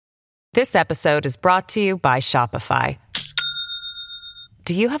This episode is brought to you by Shopify.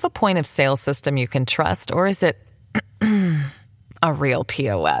 Do you have a point of sale system you can trust, or is it a real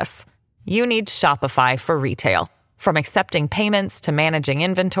POS? You need Shopify for retail. From accepting payments to managing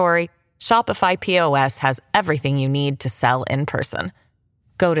inventory, Shopify POS has everything you need to sell in person.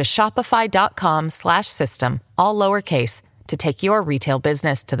 Go to shopify.com/system, all lowercase, to take your retail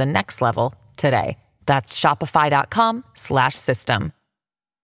business to the next level today. That's shopify.com/system.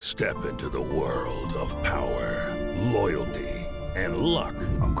 Step into the world of power, loyalty, and luck.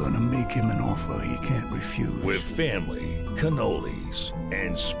 I'm gonna make him an offer he can't refuse. With family, cannolis,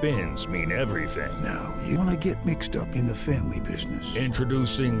 and spins mean everything. Now, you wanna get mixed up in the family business.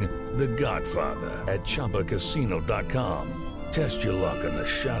 Introducing The Godfather at ChumbaCasino.com. Test your luck in the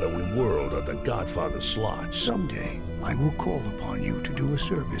shadowy world of The Godfather slot. Someday, I will call upon you to do a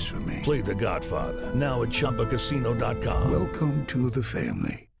service for me. Play The Godfather now at ChumbaCasino.com. Welcome to the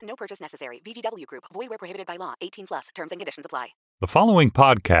family. No purchase necessary. VGW Group. Void where prohibited by law. 18 plus. Terms and conditions apply. The following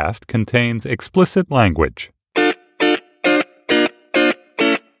podcast contains explicit language.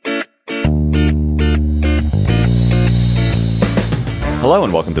 Hello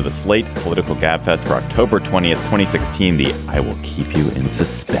and welcome to the Slate Political Gabfest for October 20th, 2016, the I Will Keep You in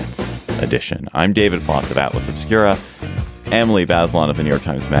Suspense edition. I'm David Plotz of Atlas Obscura. Emily Bazelon of the New York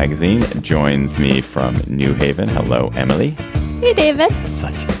Times Magazine joins me from New Haven. Hello, Emily. Hey, David.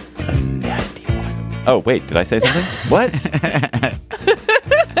 Such a nasty one. Oh, wait, did I say something? What?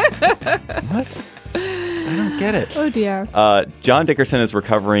 What? I don't get it. Oh, dear. John Dickerson is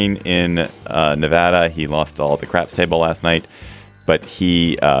recovering in Nevada. He lost all at the craps table last night, but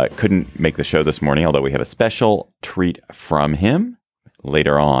he couldn't make the show this morning, although we have a special treat from him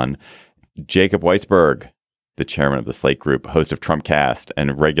later on. Jacob Weisberg, the chairman of the Slate Group, host of Trumpcast,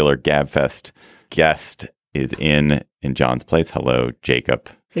 and regular Gabfest guest, is in John's place. Hello, Jacob.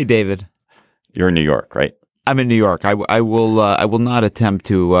 Hey, David. You're in New York, right? I'm in New York. I will not attempt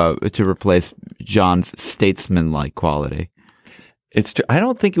to replace John's statesman-like quality. I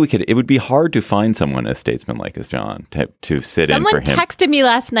don't think we could. It would be hard to find someone as statesman-like as John to sit in for him. Someone texted me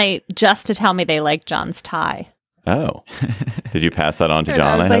last night just to tell me they like John's tie. Oh, did you pass that on to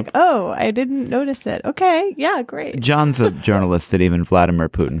John? I was like, oh, I didn't notice it. Okay, yeah, great. John's a journalist that even Vladimir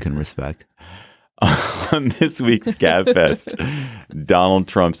Putin can respect. On this week's Gabfest, Donald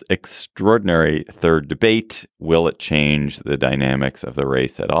Trump's extraordinary third debate. Will it change the dynamics of the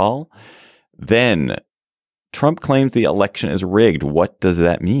race at all? Then Trump claims the election is rigged. What does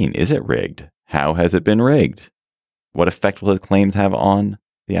that mean? Is it rigged? How has it been rigged? What effect will his claims have on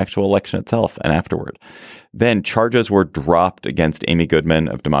the actual election itself and afterward? Then charges were dropped against Amy Goodman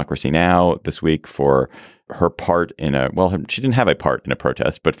of Democracy Now! This week for her part in she didn't have a part in a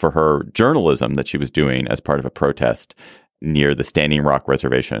protest, but for her journalism that she was doing as part of a protest near the Standing Rock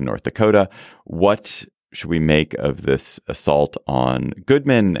Reservation in North Dakota. What should we make of this assault on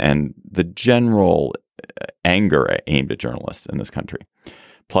Goodman and the general anger aimed at journalists in this country?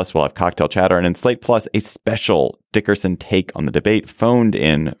 Plus, we'll have cocktail chatter, and in Slate Plus, a special Dickerson take on the debate, phoned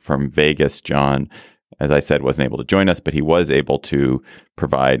in from Vegas. John, as I said, wasn't able to join us, but he was able to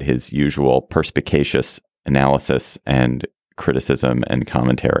provide his usual perspicacious analysis and criticism and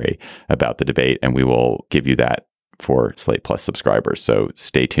commentary about the debate, and we will give you that for Slate Plus subscribers. So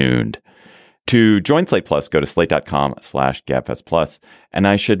stay tuned. To join Slate Plus, go to slate.com/GabfestPlus. And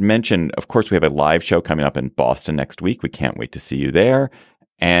I should mention, of course, we have a live show coming up in Boston next week. We can't wait to see you there.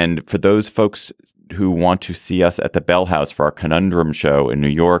 And for those folks who want to see us at the Bell House for our Conundrum show in New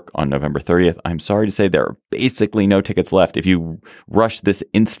York on November 30th, I'm sorry to say there are basically no tickets left. If you rush this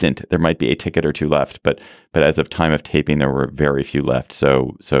instant, there might be a ticket or two left. But as of time of taping, there were very few left.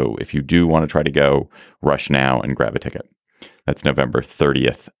 So if you do want to try to go, rush now and grab a ticket. That's November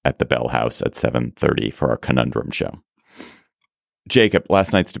 30th at the Bell House at 7:30 for our Conundrum show. Jacob,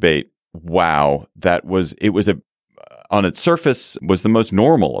 last night's debate, wow, on its surface, was the most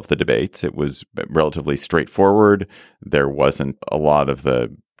normal of the debates. It was relatively straightforward. There wasn't a lot of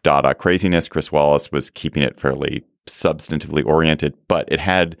the Dada craziness. Chris Wallace was keeping it fairly substantively oriented, but it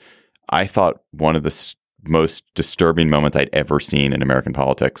had, I thought, one of the most disturbing moments I'd ever seen in American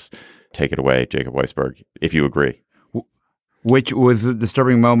politics. Take it away, Jacob Weisberg, if you agree. Which was a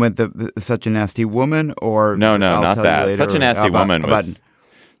disturbing moment, such a nasty woman, or no, not that. Such a nasty woman was.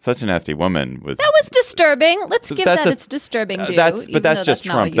 Such a nasty woman was. That was disturbing. Let's give that it's disturbing, too. That's just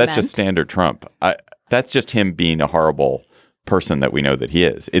Trump. That's just standard Trump. That's just him being a horrible person that we know that he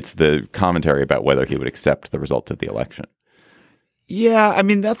is. It's the commentary about whether he would accept the results of the election. Yeah, I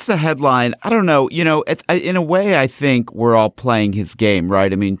mean, that's the headline. I don't know. In a way, I think we're all playing his game,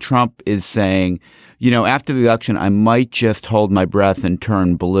 right? I mean, Trump is saying, after the election, I might just hold my breath and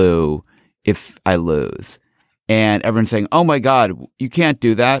turn blue if I lose. And everyone's saying, oh my God, you can't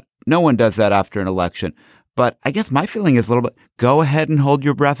do that. No one does that after an election. But I guess my feeling is a little bit, go ahead and hold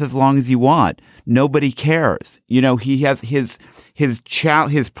your breath as long as you want. Nobody cares. He has his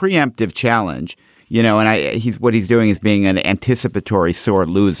preemptive challenge. What he's doing is being an anticipatory sore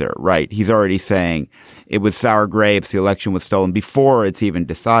loser, right? He's already saying it was sour grapes, the election was stolen before it's even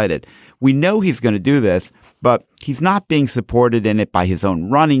decided. We know he's going to do this, but he's not being supported in it by his own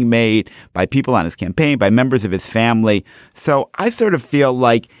running mate, by people on his campaign, by members of his family. So I sort of feel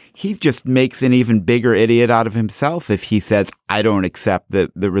like he just makes an even bigger idiot out of himself if he says, I don't accept the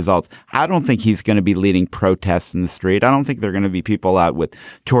results. I don't think he's going to be leading protests in the street. I don't think there are going to be people out with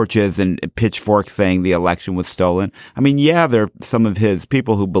torches and pitchforks saying the election was stolen. I mean, yeah, there are some of his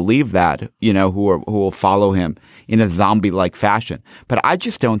people who believe that, who will follow him in a zombie-like fashion. But I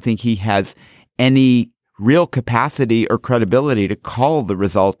just don't think he has any real capacity or credibility to call the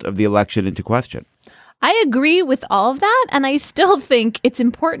result of the election into question. I agree with all of that. And I still think it's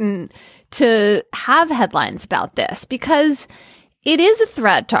important to have headlines about this because it is a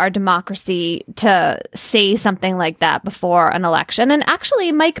threat to our democracy to say something like that before an election. And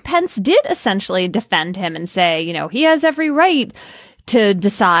actually, Mike Pence did essentially defend him and say, he has every right to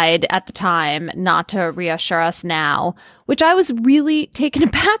decide at the time not to reassure us now, which I was really taken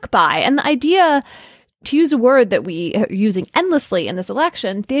aback by. And the idea, to use a word that we are using endlessly in this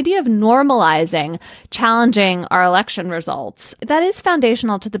election, the idea of normalizing, challenging our election results, that is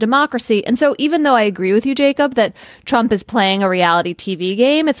foundational to the democracy. And so even though I agree with you, Jacob, that Trump is playing a reality TV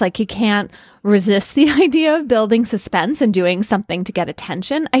game, it's like he can't resist the idea of building suspense and doing something to get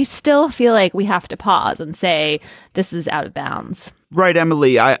attention. I still feel like we have to pause and say, this is out of bounds. Right,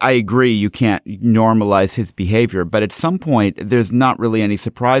 Emily, I agree you can't normalize his behavior, but at some point there's not really any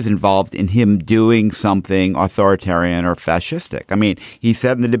surprise involved in him doing something authoritarian or fascistic. I mean, he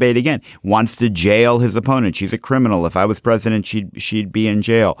said in the debate again, wants to jail his opponent. She's a criminal. If I was president, she'd be in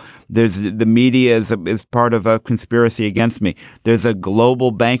jail. The media is part of a conspiracy against me. There's a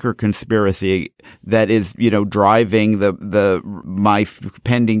global banker conspiracy that is, driving my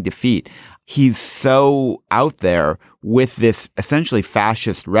pending defeat. He's so out there with this essentially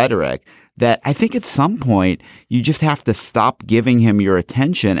fascist rhetoric that I think at some point you just have to stop giving him your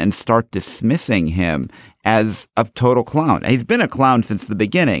attention and start dismissing him as a total clown. He's been a clown since the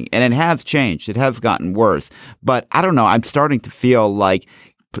beginning, and it has changed. It has gotten worse. But I don't know. I'm starting to feel like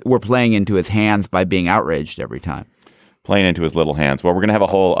we're playing into his hands by being outraged every time. Playing into his little hands. Well, we're going to have a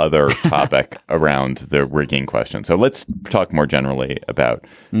whole other topic around the rigging question. So let's talk more generally about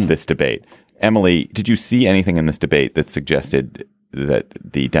this debate. Emily, did you see anything in this debate that suggested that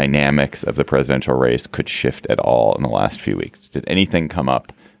the dynamics of the presidential race could shift at all in the last few weeks? Did anything come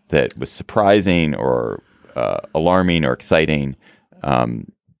up that was surprising or alarming or exciting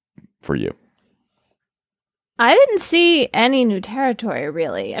for you? I didn't see any new territory,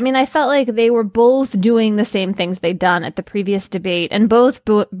 really. I mean, I felt like they were both doing the same things they'd done at the previous debate and both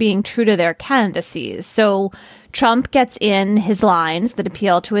being true to their candidacies. So Trump gets in his lines that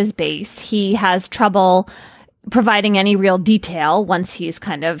appeal to his base. He has trouble providing any real detail once he's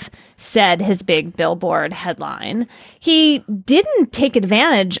kind of said his big billboard headline. He didn't take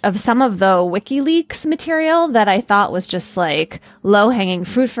advantage of some of the WikiLeaks material that I thought was just like low-hanging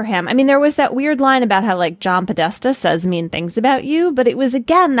fruit for him. I mean, there was that weird line about how like John Podesta says mean things about you, but it was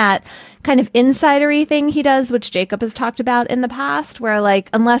again that kind of insidery thing he does, which Jacob has talked about in the past, where like,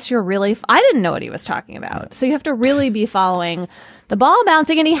 unless you're really, I didn't know what he was talking about. So you have to really be following the ball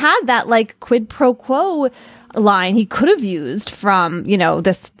bouncing. And he had that like quid pro quo line he could have used from,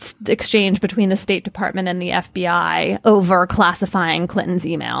 this exchange between the State Department and the FBI over classifying Clinton's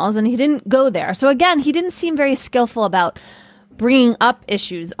emails. And he didn't go there. So again, he didn't seem very skillful about bringing up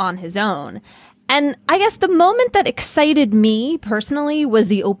issues on his own. And I guess the moment that excited me personally was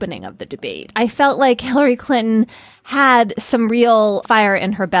the opening of the debate. I felt like Hillary Clinton had some real fire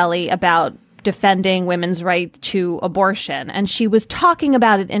in her belly about defending women's right to abortion. And she was talking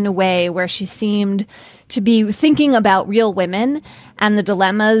about it in a way where she seemed to be thinking about real women and the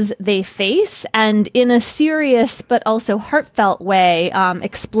dilemmas they face, and in a serious but also heartfelt way,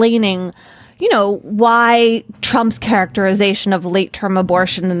 explaining, why Trump's characterization of late-term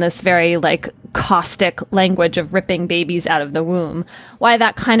abortion in this very caustic language of ripping babies out of the womb, why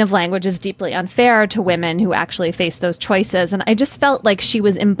that kind of language is deeply unfair to women who actually face those choices. And I just felt like she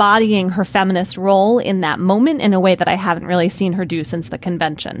was embodying her feminist role in that moment in a way that I haven't really seen her do since the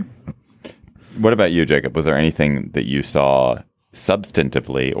convention. What about you, Jacob? Was there anything that you saw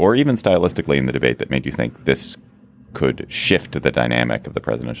substantively or even stylistically in the debate that made you think this could shift the dynamic of the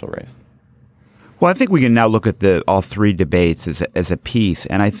presidential race? Well, I think we can now look at all three debates as a piece,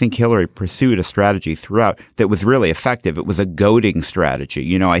 and I think Hillary pursued a strategy throughout that was really effective. It was a goading strategy.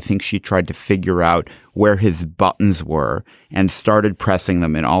 You know, I think she tried to figure out where his buttons were and started pressing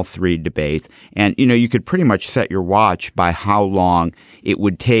them in all three debates. And, you know, you could pretty much set your watch by how long it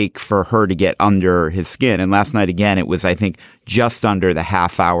would take for her to get under his skin. And last night, again, it was, I think, just under the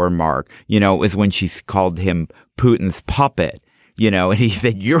half-hour mark. You know, it was when she called him Putin's puppet. You know, and he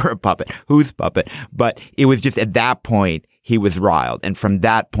said, "You're a puppet." Whose puppet? But it was just at that point he was riled. And from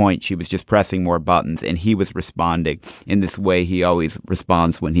that point, she was just pressing more buttons and he was responding in this way he always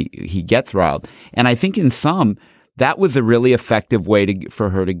responds when he gets riled. And I think in some, that was a really effective way for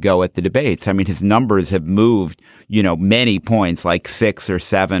her to go at the debates. I mean, his numbers have moved, you know, many points, like 6 or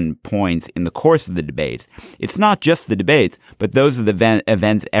 7 points in the course of the debates. It's not just the debates, but those are the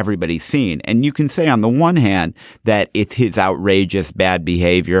events everybody's seen. And you can say on the one hand that it's his outrageous bad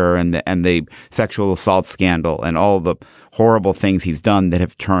behavior and the sexual assault scandal and all the horrible things he's done that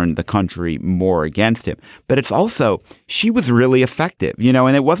have turned the country more against him. But it's also, she was really effective, you know,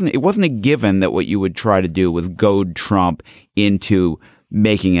 and it wasn't a given that what you would try to do was goad Trump into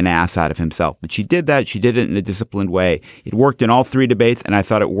making an ass out of himself. But she did that. She did it in a disciplined way. It worked in all three debates, and I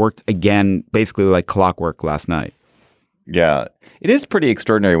thought it worked again, basically like clockwork last night. Yeah. It is pretty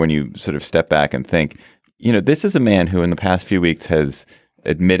extraordinary when you sort of step back and think, you know, this is a man who in the past few weeks has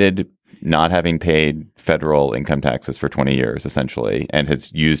admitted not having paid federal income taxes for 20 years, essentially, and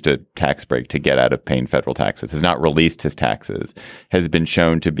has used a tax break to get out of paying federal taxes, has not released his taxes, has been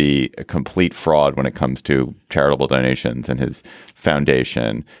shown to be a complete fraud when it comes to charitable donations and his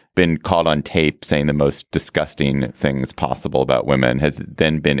foundation, been caught on tape saying the most disgusting things possible about women, has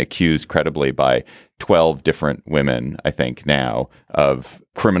then been accused credibly by 12 different women, I think now, of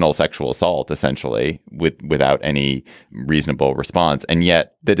criminal sexual assault, essentially, without any reasonable response. And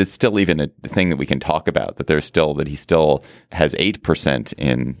yet that it's still even a thing that we can talk about, that he still has 8%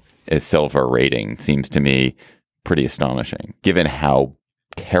 in a silver rating, seems to me pretty astonishing, given how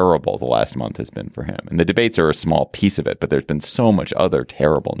terrible the last month has been for him. And the debates are a small piece of it, but there's been so much other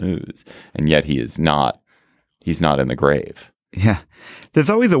terrible news. And yet he's not in the grave. Yeah. There's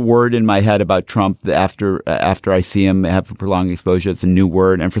always a word in my head about Trump that after I see him have a prolonged exposure, it's a new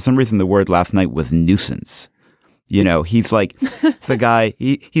word. And for some reason, the word last night was nuisance. You know, he's like, it's a guy,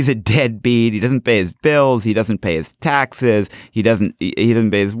 he's a deadbeat. He doesn't pay his bills. He doesn't pay his taxes. He doesn't pay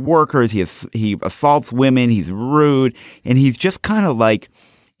his workers. He assaults women. He's rude. And he's just kind of like,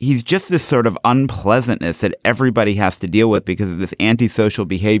 he's just this sort of unpleasantness that everybody has to deal with because of this antisocial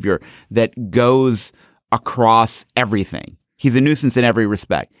behavior that goes across everything. He's a nuisance in every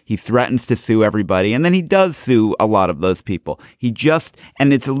respect. He threatens to sue everybody, and then he does sue a lot of those people.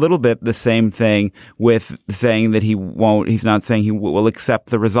 And it's a little bit the same thing with saying that he's not saying he will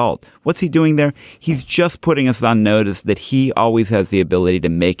accept the result. What's he doing there? He's just putting us on notice that he always has the ability to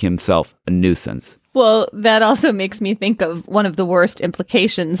make himself a nuisance. Well, that also makes me think of one of the worst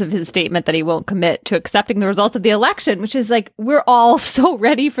implications of his statement that he won't commit to accepting the results of the election, which is like, we're all so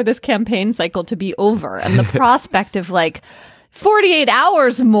ready for this campaign cycle to be over. And the prospect of like 48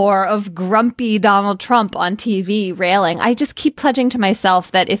 hours more of grumpy Donald Trump on TV railing. I just keep pledging to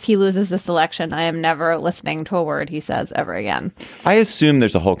myself that if he loses this election, I am never listening to a word he says ever again. I assume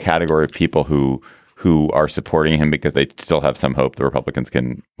there's a whole category of people who are supporting him because they still have some hope the Republicans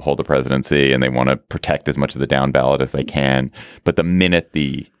can hold the presidency and they want to protect as much of the down ballot as they can. But the minute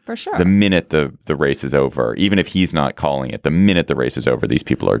the race is over, even if he's not calling it, the minute the race is over, these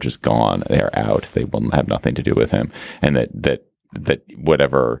people are just gone. They are out. They will have nothing to do with him. And that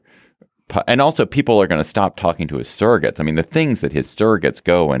whatever. And also, people are going to stop talking to his surrogates. I mean, the things that his surrogates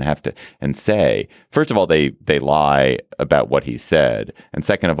go and have to and say. First of all, they lie about what he said, and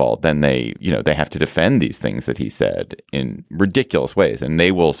second of all, then they have to defend these things that he said in ridiculous ways, and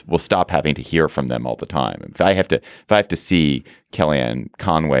they will stop having to hear from them all the time. If I have to see Kellyanne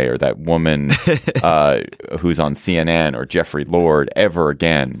Conway or that woman who's on CNN or Jeffrey Lord ever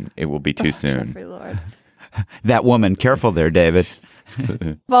again, it will be too soon. Jeffrey Lord. That woman, careful there, David.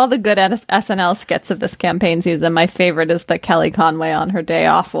 Of all the good SNL skits of this campaign season, my favorite is the Kelly Conway on her day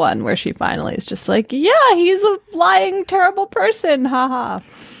off one, where she finally is just like, yeah, he's a lying, terrible person. Ha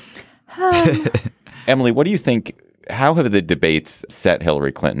ha. Emily, what do you think? How have the debates set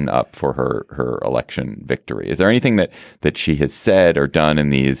Hillary Clinton up for her election victory? Is there anything that she has said or done in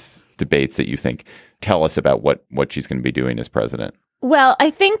these debates that you think tell us about what she's going to be doing as president? Well, I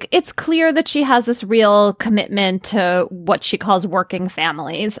think it's clear that she has this real commitment to what she calls working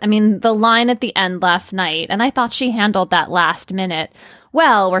families. I mean, the line at the end last night, and I thought she handled that last minute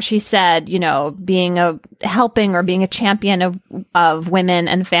well, where she said, being a champion of women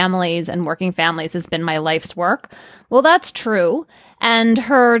and families and working families has been my life's work. Well, that's true. And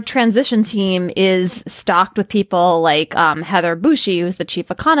her transition team is stocked with people like Heather Bushey, who's the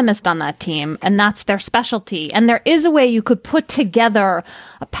chief economist on that team, and that's their specialty. And there is a way you could put together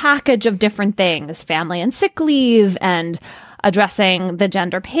a package of different things, family and sick leave, and addressing the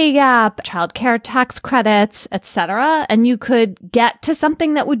gender pay gap, childcare tax credits, etc. And you could get to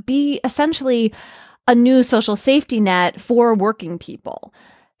something that would be essentially a new social safety net for working people.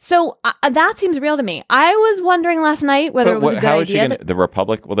 So that seems real to me. I was wondering last night whether it was a good idea.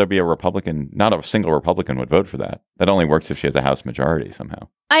 Will there be a Republican? Not a single Republican would vote for that. That only works if she has a House majority somehow.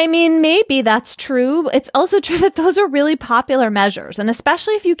 I mean, maybe that's true. It's also true that those are really popular measures. And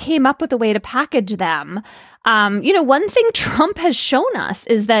especially if you came up with a way to package them. One thing Trump has shown us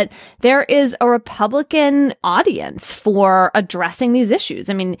is that there is a Republican audience for addressing these issues.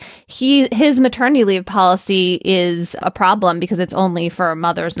 I mean, his maternity leave policy is a problem because it's only for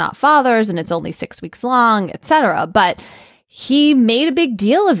mothers, not fathers, and it's only 6 weeks long, etc. But he made a big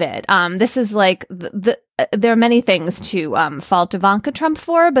deal of it. This is like there are many things to fault Ivanka Trump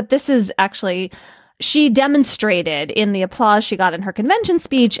for, but this is actually. She demonstrated in the applause she got in her convention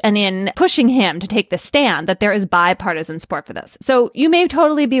speech and in pushing him to take the stand that there is bipartisan support for this. So you may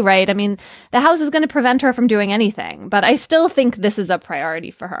totally be right. I mean, the House is going to prevent her from doing anything, but I still think this is a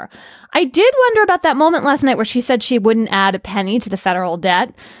priority for her. I did wonder about that moment last night where she said she wouldn't add a penny to the federal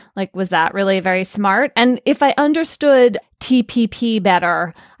debt. Like, was that really very smart? And if I understood TPP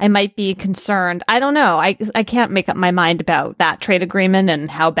better, I might be concerned. I don't know. I can't make up my mind about that trade agreement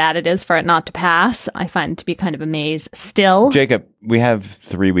and how bad it is for it not to pass. I find it to be kind of a maze still. Jacob, we have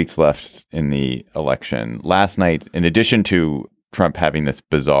 3 weeks left in the election. Last night, in addition to Trump having this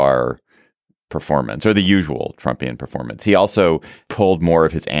bizarre performance, or the usual Trumpian performance, he also pulled more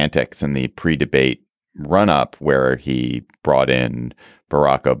of his antics in the pre-debate run-up where he brought in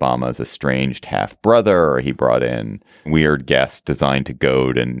Barack Obama's estranged half-brother, or he brought in weird guests designed to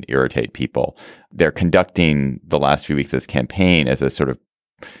goad and irritate people. They're conducting the last few weeks of this campaign as a sort of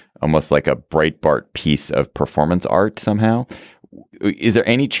almost like a Breitbart piece of performance art somehow. Is there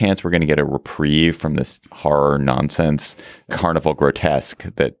any chance we're going to get a reprieve from this horror nonsense carnival grotesque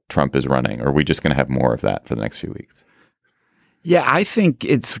that Trump is running? Or are we just going to have more of that for the next few weeks? Yeah, I think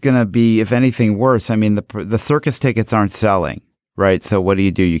it's going to be, if anything, worse. I mean, the circus tickets aren't selling. Right. So what do?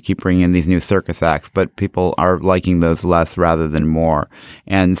 You keep bringing in these new circus acts, but people are liking those less rather than more.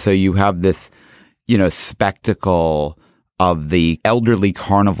 And so you have this, spectacle of the elderly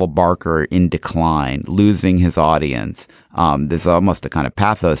carnival barker in decline, losing his audience. There's almost a kind of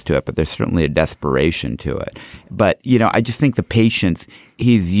pathos to it, but there's certainly a desperation to it. But, I just think the patience,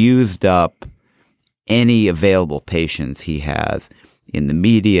 he's used up any available patience he has in the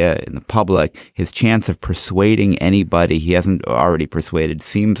media, in the public. His chance of persuading anybody he hasn't already persuaded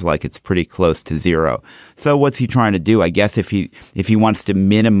seems like it's pretty close to zero. So what's he trying to do? I guess if he wants to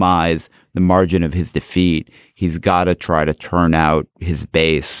minimize the margin of his defeat, he's got to try to turn out his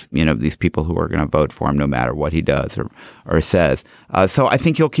base, these people who are going to vote for him no matter what he does or says. So I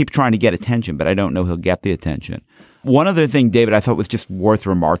think he'll keep trying to get attention, but I don't know he'll get the attention. One other thing, David, I thought was just worth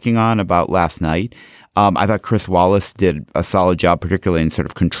remarking on about last night. I thought Chris Wallace did a solid job, particularly in sort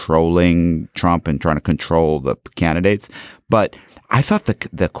of controlling Trump and trying to control the candidates. But I thought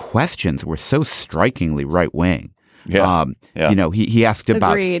the questions were so strikingly right wing. Yeah. He asked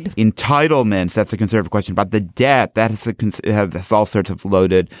about Agreed. Entitlements. That's a conservative question. About the debt. That has all sorts of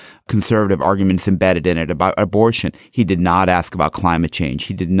loaded conservative arguments embedded in it. About abortion. He did not ask about climate change.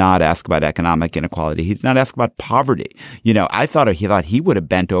 He did not ask about economic inequality. He did not ask about poverty. I thought he would have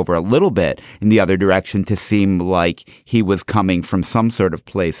bent over a little bit in the other direction to seem like he was coming from some sort of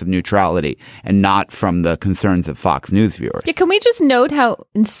place of neutrality and not from the concerns of Fox News viewers. Yeah, can we just note how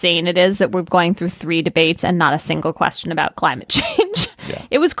insane it is that we're going through 3 debates and not a single question about climate change? Yeah.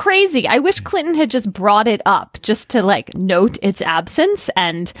 It was crazy. I wish Clinton had just brought it up just to note its absence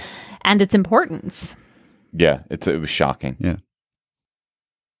and its importance. Yeah, it was shocking. Yeah.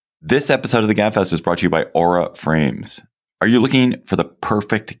 This episode of the Gabfest is brought to you by Aura Frames. Are you looking for the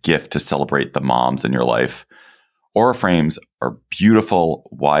perfect gift to celebrate the moms in your life? Aura Frames are beautiful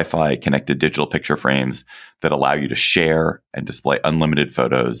Wi-Fi connected digital picture frames that allow you to share and display unlimited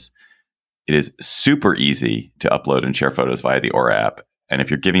photos. It is super easy to upload and share photos via the Aura app. And if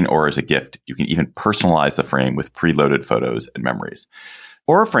you're giving Aura as a gift, you can even personalize the frame with preloaded photos and memories.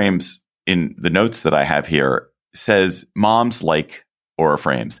 Aura Frames, in the notes that I have here, says moms like Aura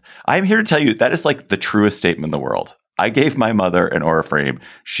frames. I'm here to tell you that is like the truest statement in the world. I gave my mother an Aura frame.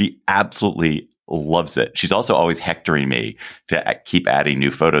 She absolutely loves it. She's also always hectoring me to keep adding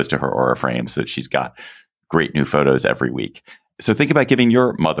new photos to her Aura frame so that she's got great new photos every week. So think about giving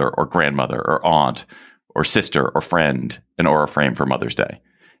your mother or grandmother or aunt or sister or friend an Aura frame for Mother's Day.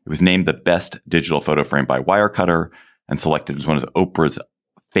 It was named the best digital photo frame by Wirecutter and selected as one of Oprah's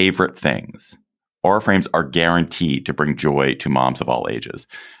favorite things. Aura frames are guaranteed to bring joy to moms of all ages.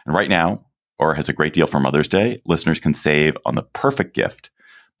 And right now, Aura has a great deal for Mother's Day. Listeners can save on the perfect gift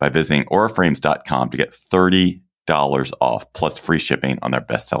by visiting auraframes.com to get $30 off plus free shipping on their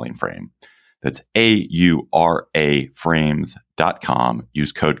best-selling frame. That's AURA frames.com.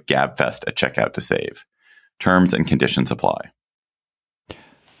 Use code GABFEST at checkout to save. Terms and conditions apply.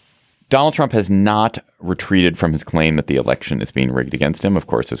 Donald Trump has not retreated from his claim that the election is being rigged against him. Of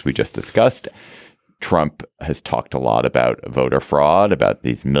course, as we just discussed, Trump has talked a lot about voter fraud, about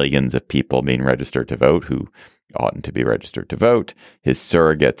these millions of people being registered to vote who oughtn't to be registered to vote. His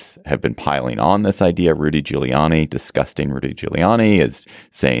surrogates have been piling on this idea. Rudy Giuliani, disgusting Rudy Giuliani, is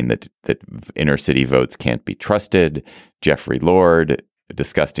saying that inner city votes can't be trusted. Jeffrey Lord,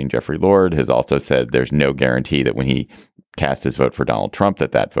 disgusting Jeffrey Lord, has also said there's no guarantee that when he casts his vote for Donald Trump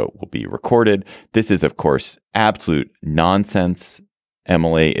that vote will be recorded. This is, of course, absolute nonsense,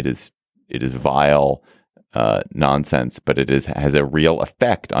 Emily. It is vile nonsense, but it has a real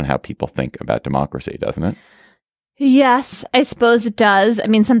effect on how people think about democracy, doesn't it? Yes, I suppose it does. I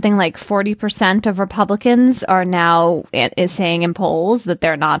mean, something like 40% of Republicans are now saying in polls that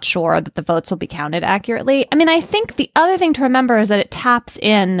they're not sure that the votes will be counted accurately. I mean, I think the other thing to remember is that it taps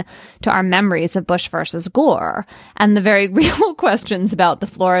in to our memories of Bush versus Gore and the very real questions about the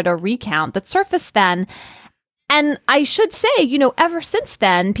Florida recount that surfaced then. And I should say, ever since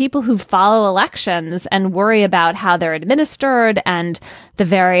then, people who follow elections and worry about how they're administered and the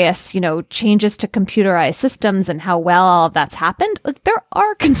various, changes to computerized systems and how well all of that's happened, there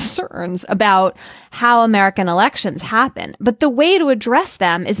are concerns about how American elections happen. But the way to address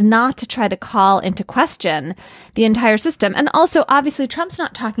them is not to try to call into question the entire system. And also, obviously, Trump's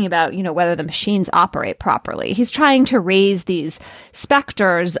not talking about, whether the machines operate properly. He's trying to raise these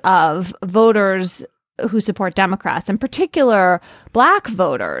specters of voters who support Democrats, in particular Black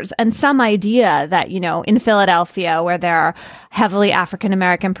voters, and some idea that, in Philadelphia, where there are heavily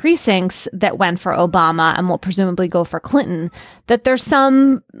African-American precincts that went for Obama and will presumably go for Clinton, that there's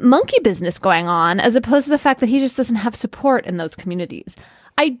some monkey business going on, as opposed to the fact that he just doesn't have support in those communities.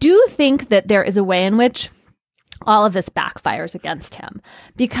 I do think that there is a way in which all of this backfires against him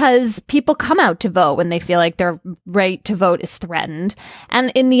because people come out to vote when they feel like their right to vote is threatened.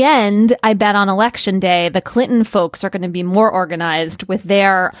 And in the end, I bet on election day, the Clinton folks are going to be more organized with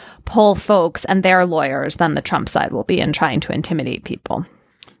their poll folks and their lawyers than the Trump side will be in trying to intimidate people.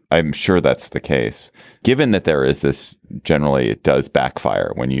 I'm sure that's the case. Given that there is this, generally it does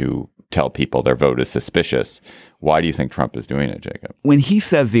backfire when you tell people their vote is suspicious. Why do you think Trump is doing it, Jacob? When he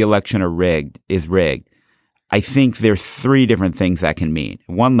says the election is rigged, I think there's three different things that can mean.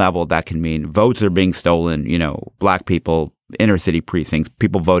 One level, that can mean votes are being stolen, Black people, inner city precincts,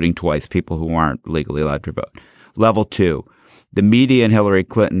 people voting twice, people who aren't legally allowed to vote. Level two, the media and Hillary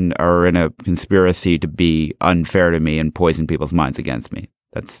Clinton are in a conspiracy to be unfair to me and poison people's minds against me.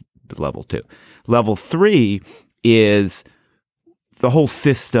 That's level two. Level three is the whole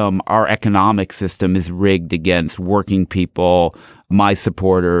system, our economic system, is rigged against working people, my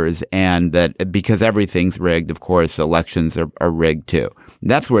supporters, and that because everything's rigged, of course, elections are rigged too.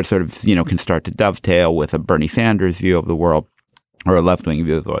 That's where it sort of, can start to dovetail with a Bernie Sanders view of the world or a left-wing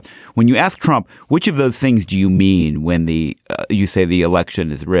view of the world. When you ask Trump, which of those things do you mean when you say the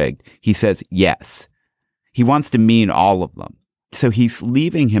election is rigged? He says yes. He wants to mean all of them. So he's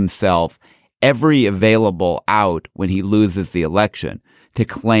leaving himself every available out when he loses the election to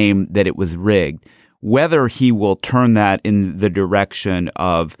claim that it was rigged. Whether he will turn that in the direction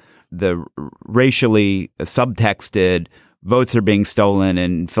of the racially subtexted votes are being stolen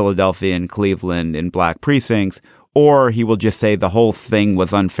in Philadelphia and Cleveland in Black precincts, or he will just say the whole thing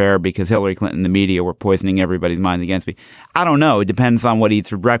was unfair because Hillary Clinton and the media were poisoning everybody's minds against me. I don't know. It depends on what he eats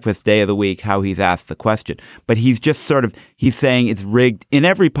for breakfast day of the week, how he's asked the question. But he's just he's saying it's rigged in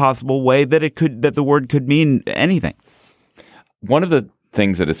every possible way that the word could mean anything. One of the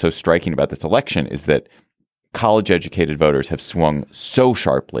things that is so striking about this election is that college-educated voters have swung so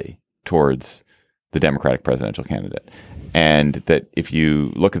sharply towards the Democratic presidential candidate. And that if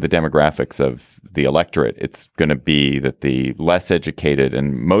you look at the demographics of the electorate, it's going to be that the less educated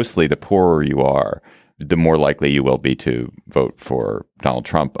and mostly the poorer you are, the more likely you will be to vote for Donald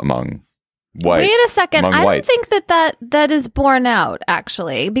Trump among whites. Wait a second. Among I whites. don't think that is borne out,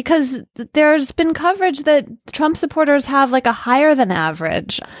 actually, because there's been coverage that Trump supporters have like a higher than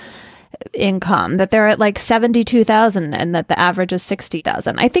average income, that they're at like 72,000 and that the average is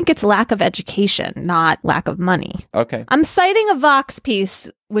 60,000. I think it's lack of education, not lack of money. Okay. I'm citing a Vox piece,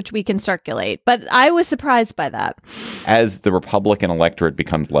 which we can circulate, but I was surprised by that. As the Republican electorate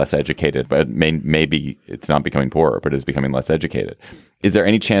becomes less educated, but maybe it's not becoming poorer, but it's becoming less educated, is there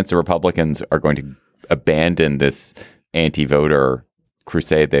any chance the Republicans are going to abandon this anti-voter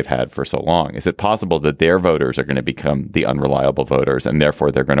crusade they've had for so long? Is it possible that their voters are going to become the unreliable voters, and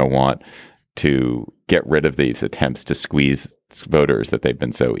therefore they're going to want to get rid of these attempts to squeeze voters that they've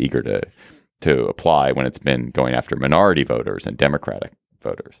been so eager to apply when it's been going after minority voters and Democratic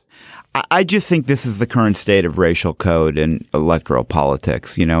voters? I just think this is the current state of racial code and electoral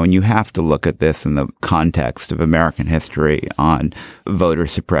politics, and you have to look at this in the context of American history on voter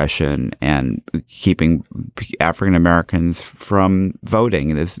suppression and keeping African Americans from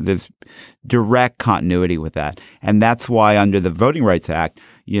voting. There's direct continuity with that. And that's why under the Voting Rights Act,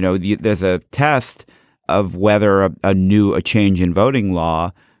 there's a test of whether a change in voting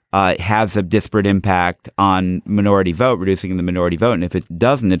law has a disparate impact on minority vote, reducing the minority vote. And if it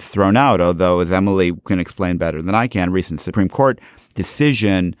doesn't, it's thrown out. Although, as Emily can explain better than I can, recent Supreme Court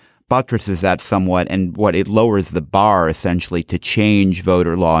decision buttresses that somewhat, and it lowers the bar essentially to change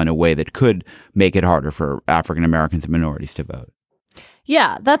voter law in a way that could make it harder for African Americans and minorities to vote.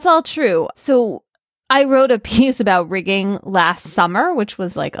 Yeah, that's all true. So I wrote a piece about rigging last summer, which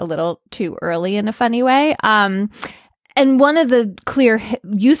was like a little too early in a funny way. And one of the clear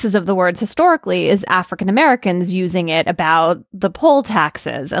uses of the words historically is African Americans using it about the poll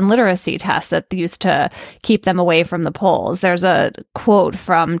taxes and literacy tests that used to keep them away from the polls. There's a quote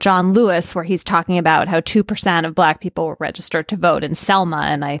from John Lewis where he's talking about how 2% of Black people were registered to vote in Selma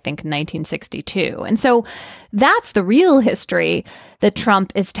in, I think, 1962. And so that's the real history that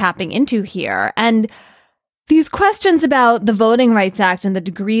Trump is tapping into here. And these questions about the Voting Rights Act and the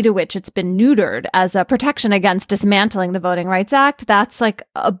degree to which it's been neutered as a protection against dismantling the Voting Rights Act, that's like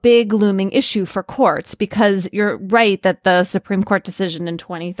a big looming issue for courts, because you're right that the Supreme Court decision in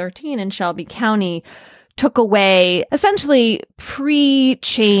 2013 in Shelby County took away, essentially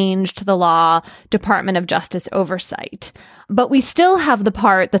pre-changed the law, Department of Justice oversight. But we still have the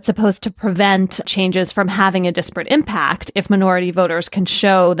part that's supposed to prevent changes from having a disparate impact if minority voters can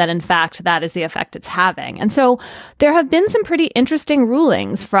show that, in fact, that is the effect it's having. And so there have been some pretty interesting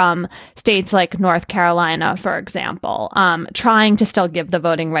rulings from states like North Carolina, for example, trying to still give the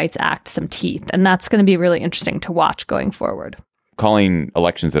Voting Rights Act some teeth. And that's going to be really interesting to watch going forward. Calling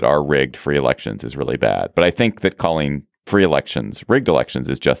elections that are rigged free elections is really bad. But I think that calling free elections rigged elections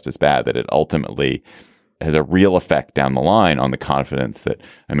is just as bad, that it ultimately has a real effect down the line on the confidence that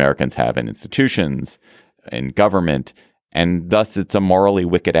Americans have in institutions, in government, and thus it's a morally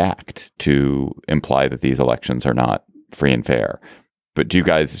wicked act to imply that these elections are not free and fair. But do you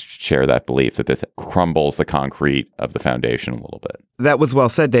guys share that belief that this crumbles the concrete of the foundation a little bit? That was well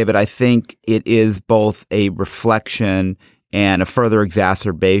said, David. I think it is both a reflection and a further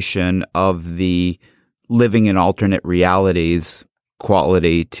exacerbation of the living in alternate realities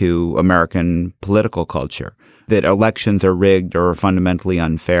quality to American political culture. That elections are rigged or fundamentally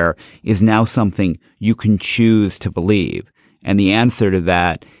unfair is now something you can choose to believe. And the answer to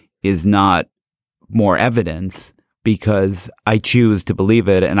that is not more evidence, because I choose to believe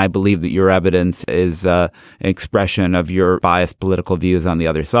it, and I believe that your evidence is an expression of your biased political views on the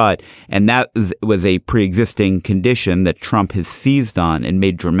other side. And that was a pre-existing condition that Trump has seized on and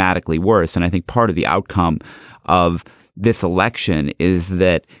made dramatically worse. And I think part of the outcome of this election is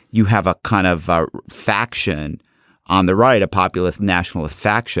that you have a kind of faction on the right, a populist nationalist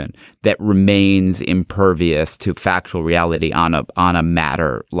faction that remains impervious to factual reality on a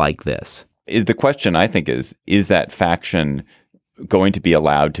matter like this. The question, I think, is that faction going to be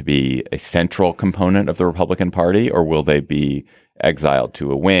allowed to be a central component of the Republican Party, or will they be exiled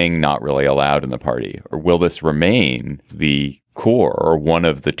to a wing, not really allowed in the party? Or will this remain the core or one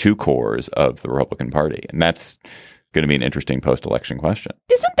of the two cores of the Republican Party? And that's going to be an interesting post-election question.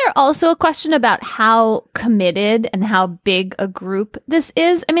 Isn't there also a question about how committed and how big a group this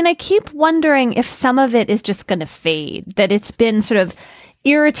is? I mean, I keep wondering if some of it is just going to fade, that it's been sort of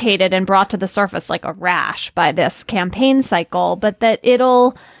irritated and brought to the surface like a rash by this campaign cycle, but that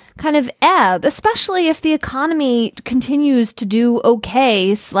it'll kind of ebb, especially if the economy continues to do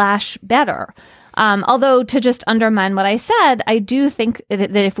okay / better. Although, to just undermine what I said, I do think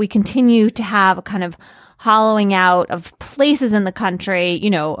that if we continue to have a kind of hollowing out of places in the country,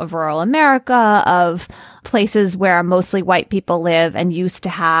 you know, of rural America, of places where mostly white people live and used to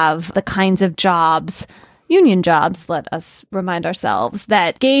have the kinds of jobs, union jobs, let us remind ourselves,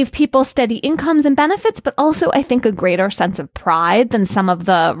 that gave people steady incomes and benefits, but also, I think, a greater sense of pride than some of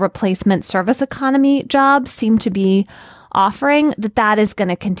the replacement service economy jobs seem to be offering, that is going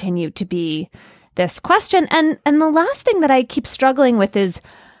to continue to be this question. And the last thing that I keep struggling with is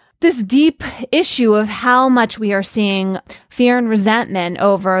this deep issue of how much we are seeing fear and resentment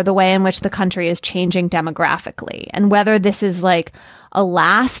over the way in which the country is changing demographically, and whether this is like a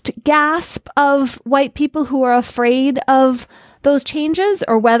last gasp of white people who are afraid of those changes,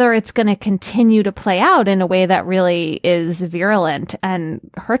 or whether it's going to continue to play out in a way that really is virulent and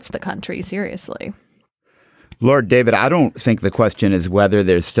hurts the country seriously. Lord David, I don't think the question is whether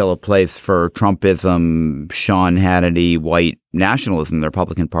there's still a place for Trumpism, Sean Hannity, white nationalism in the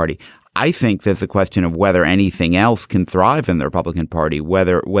Republican Party. I think there's a question of whether anything else can thrive in the Republican Party,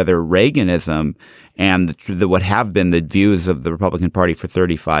 whether Reaganism and what have been the views of the Republican Party for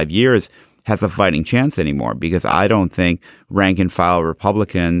 35 years has a fighting chance anymore, because I don't think rank and file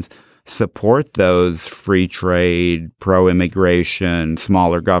Republicans support those free trade, pro-immigration,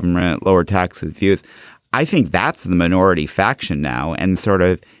 smaller government, lower taxes views. I think that's the minority faction now, and sort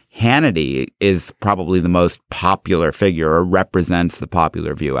of Hannity is probably the most popular figure, or represents the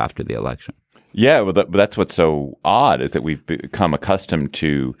popular view after the election. Yeah, well, that's what's so odd, is that we've become accustomed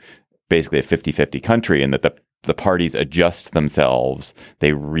to basically a 50-50 country, and that the parties adjust themselves,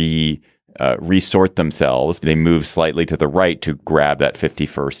 they resort themselves, they move slightly to the right to grab that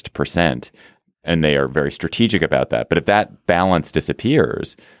 51st percent, and they are very strategic about that. But if that balance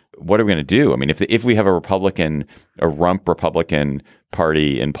disappears, what are we going to do? I mean, if we have a rump Republican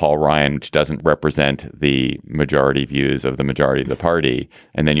party in Paul Ryan, which doesn't represent the majority views of the majority of the party,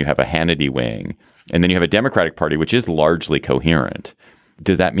 and then you have a Hannity wing, and then you have a Democratic Party, which is largely coherent,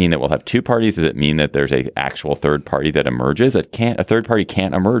 does that mean that we'll have two parties? Does it mean that there's a actual third party that emerges? A third party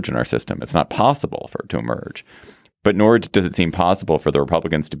can't emerge in our system. It's not possible for it to emerge. But nor does it seem possible for the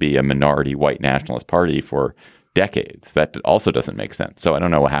Republicans to be a minority white nationalist party for decades. That also doesn't make sense. So I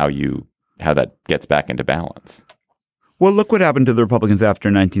don't know how that gets back into balance. Well, look what happened to the Republicans after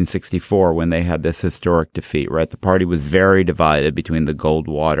 1964 when they had this historic defeat, right? The party was very divided between the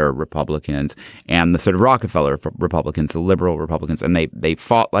Goldwater Republicans and the sort of Rockefeller Republicans, the liberal Republicans, and they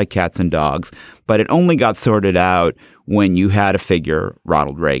fought like cats and dogs. But it only got sorted out when you had a figure,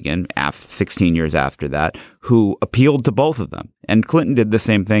 Ronald Reagan, 16 years after that, who appealed to both of them. And Clinton did the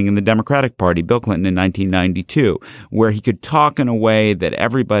same thing in the Democratic Party, Bill Clinton in 1992, where he could talk in a way that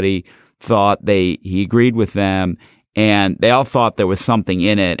everybody thought he agreed with them. And they all thought there was something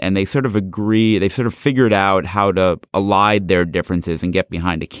in it, and they sort of figured out how to elide their differences and get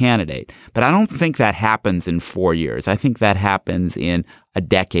behind a candidate. But I don't think that happens in 4 years. I think that happens in a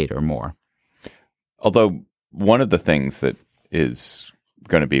decade or more. Although one of the things that is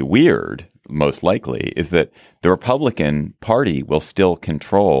going to be weird, most likely, is that the Republican Party will still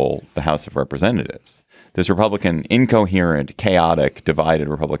control the House of Representatives. This Republican, incoherent, chaotic, divided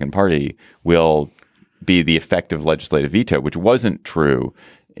Republican Party will be the effective legislative veto, which wasn't true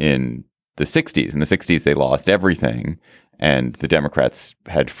in the 60s. In the 60s, they lost everything, and the Democrats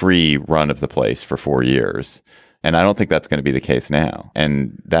had free run of the place for 4 years. And I don't think that's going to be the case now.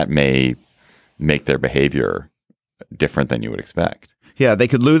 And that may make their behavior different than you would expect. Yeah, they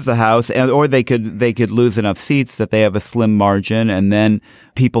could lose the House, or they could lose enough seats that they have a slim margin, and then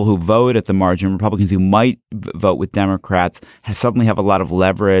people who vote at the margin, Republicans who might vote with Democrats, suddenly have a lot of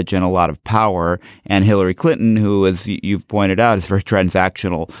leverage and a lot of power. And Hillary Clinton, who, as you've pointed out, is a very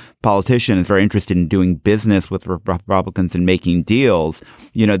transactional politician, is very interested in doing business with Republicans and making deals.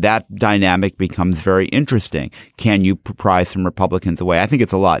 You know, that dynamic becomes very interesting. Can you pry some Republicans away? I think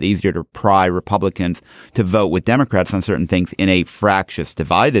it's a lot easier to pry Republicans to vote with Democrats on certain things in a fractious,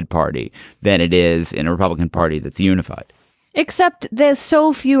 divided party than it is in a Republican Party that's unified. Except there's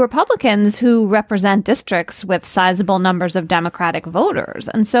so few Republicans who represent districts with sizable numbers of Democratic voters.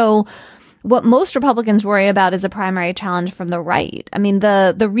 And so what most Republicans worry about is a primary challenge from the right. I mean,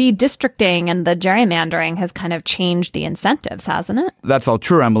 the redistricting and the gerrymandering has kind of changed the incentives, hasn't it? That's all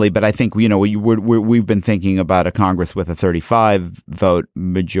true, Emily. But I think, we've been thinking about a Congress with a 35 vote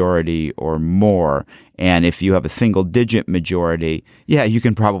majority or more. And if you have a single digit majority, you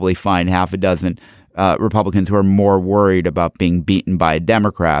can probably find half a dozen Republicans who are more worried about being beaten by a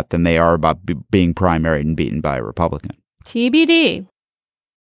Democrat than they are about being primaried and beaten by a Republican. TBD.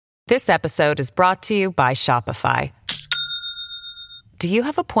 This episode is brought to you by Shopify. Do you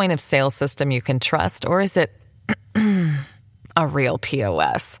have a point of sale system you can trust, or is it a real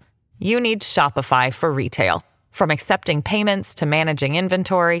POS? you need Shopify for retail. From accepting payments to managing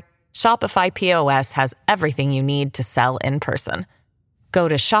inventory, Shopify POS has everything you need to sell in person. Go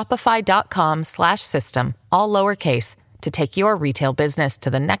to shopify.com/system, all lowercase, to take your retail business to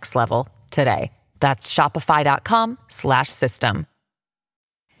the next level today. That's shopify.com/system.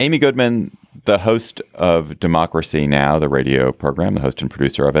 Amy Goodman, the host of Democracy Now!, the radio program, the host and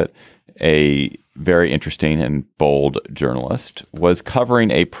producer of it, a very interesting and bold journalist, was covering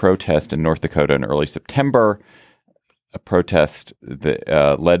a protest in North Dakota in early September, a protest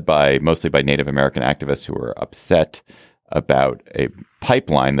that, led mostly by Native American activists who were upset about a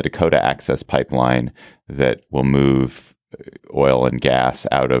pipeline, the Dakota Access Pipeline, that will move oil and gas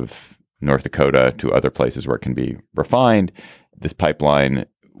out of North Dakota to other places where it can be refined. This pipeline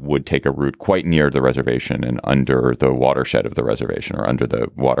would take a route quite near the reservation and under the watershed of the reservation, or under the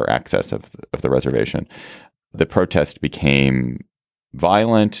water access of the reservation. The protest became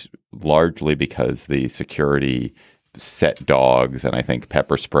violent, largely because the security set dogs and I think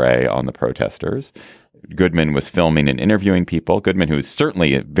pepper spray on the protesters. Goodman was filming and interviewing people. Goodman, who is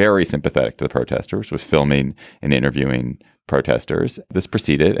certainly very sympathetic to the protesters, was filming and interviewing protesters. This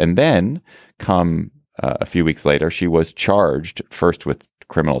proceeded. And then, a few weeks later, she was charged first with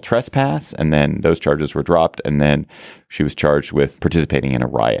criminal trespass, and then those charges were dropped. And then she was charged with participating in a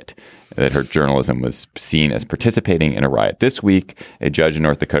riot, that her journalism was seen as participating in a riot. This week, a judge in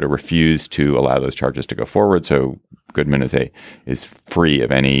North Dakota refused to allow those charges to go forward. So Goodman is free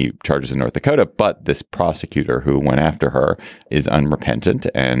of any charges in North Dakota. But this prosecutor who went after her is unrepentant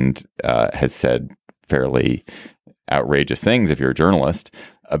and has said fairly outrageous things, if you're a journalist,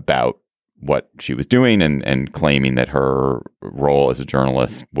 about what she was doing, and claiming that her role as a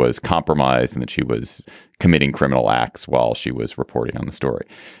journalist was compromised and that she was committing criminal acts while she was reporting on the story.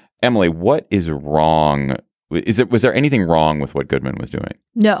 Emily, what is wrong? Was there anything wrong with what Goodman was doing?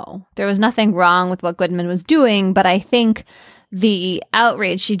 No, there was nothing wrong with what Goodman was doing, but I think the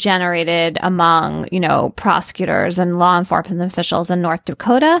outrage she generated among, prosecutors and law enforcement officials in North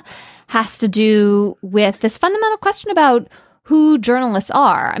Dakota has to do with this fundamental question about who journalists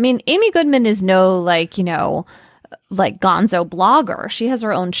are. I mean, Amy Goodman is no gonzo blogger. She has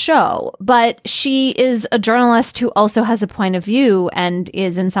her own show, but she is a journalist who also has a point of view and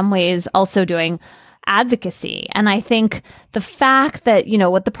is in some ways also doing advocacy. And I think the fact that,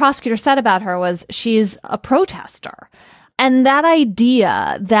 what the prosecutor said about her was she's a protester. And that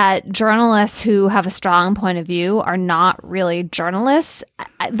idea that journalists who have a strong point of view are not really journalists,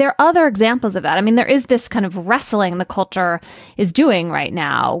 there are other examples of that. I mean, there is this kind of wrestling the culture is doing right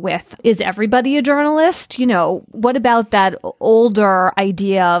now with, is everybody a journalist? What about that older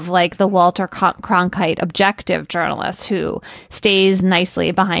idea of the Walter Cronkite objective journalist who stays nicely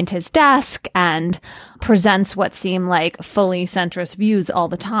behind his desk and presents what seem like fully centrist views all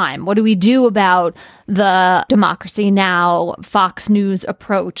the time? What do we do about the Democracy Now!, Fox News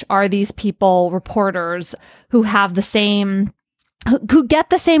approach? Are these people reporters who have who get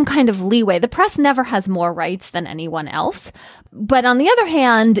the same kind of leeway? The press never has more rights than anyone else. But on the other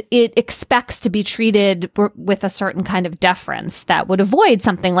hand, it expects to be treated with a certain kind of deference that would avoid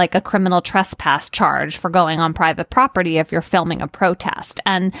something like a criminal trespass charge for going on private property if you're filming a protest.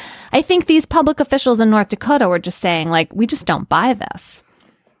 And I think these public officials in North Dakota were just saying, we just don't buy this.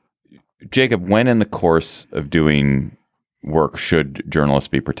 Jacob, when in the course of doing work should journalists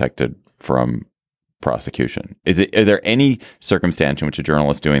be protected from prosecution? Are there any circumstance in which a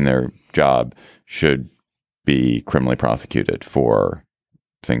journalist doing their job should be criminally prosecuted for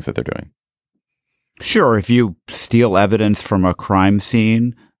things that they're doing? Sure. If you steal evidence from a crime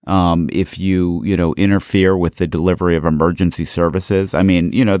scene, if you interfere with the delivery of emergency services. I mean,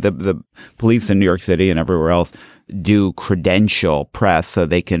 the police in New York City and everywhere else do credential press so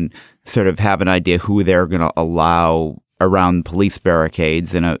they can sort of have an idea who they're going to allow around police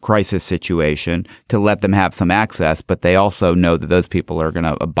barricades in a crisis situation to let them have some access, but they also know that those people are going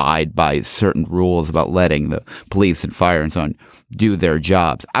to abide by certain rules about letting the police and fire and so on do their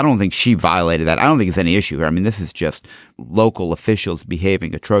jobs. I don't think she violated that. I don't think it's any issue here. I mean, this is just local officials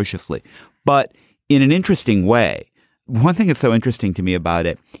behaving atrociously. But in an interesting way, one thing that's so interesting to me about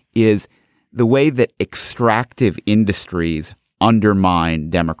it is the way that extractive industries undermine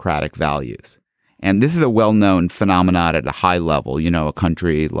democratic values. And this is a well-known phenomenon at a high level. A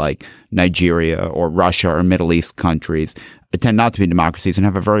country like Nigeria or Russia or Middle East countries tend not to be democracies and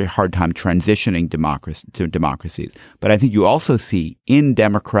have a very hard time transitioning to democracies. But I think you also see in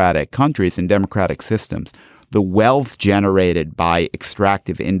democratic countries and democratic systems, the wealth generated by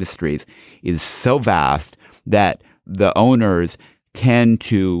extractive industries is so vast that the owners tend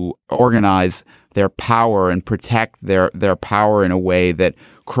to organize their power and protect their power in a way that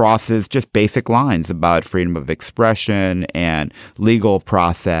crosses just basic lines about freedom of expression and legal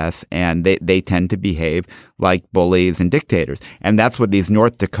process, and they tend to behave like bullies and dictators. And that's what these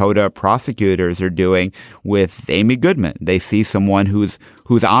North Dakota prosecutors are doing with Amy Goodman. They see someone who's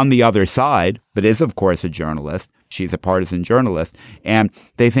on the other side, but is, of course, a journalist. She's a partisan journalist. And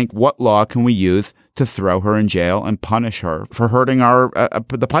they think, what law can we use to throw her in jail and punish her for hurting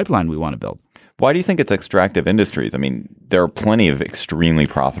the pipeline we want to build? Why do you think it's extractive industries? I mean, there are plenty of extremely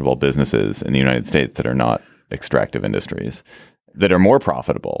profitable businesses in the United States that are not extractive industries, that are more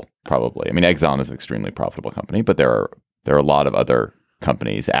profitable, probably. I mean, Exxon is an extremely profitable company, but there are a lot of other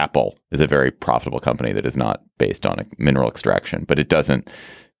companies. Apple is a very profitable company that is not based on mineral extraction, but it doesn't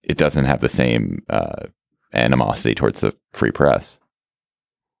have the same animosity towards the free press.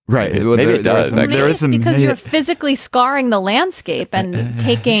 Right. Maybe it does. There is because you're physically scarring the landscape and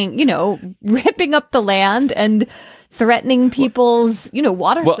taking, ripping up the land and threatening people's,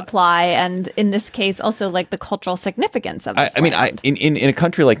 water supply, and in this case, also like the cultural significance of this land. In a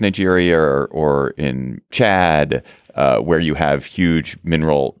country like Nigeria or in Chad, where you have huge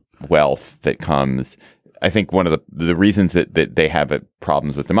mineral wealth that comes, I think one of the reasons that they have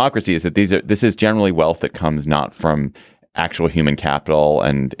problems with democracy is that this is generally wealth that comes not from actual human capital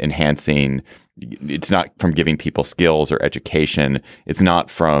and enhancing. It's not from giving people skills or education. It's not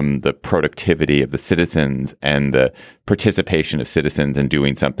from the productivity of the citizens and the participation of citizens in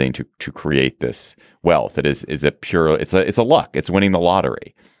doing something to create this wealth. It is a pure. It's a luck. It's winning the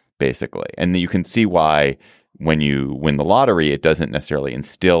lottery, basically. And you can see why when you win the lottery, it doesn't necessarily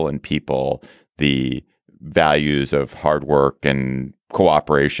instill in people the values of hard work and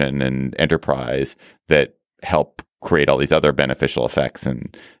cooperation and enterprise that help create all these other beneficial effects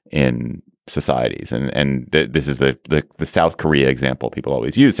in societies. And this is the South Korea example people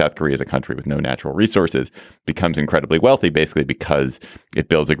always use. South Korea is a country with no natural resources, becomes incredibly wealthy basically because it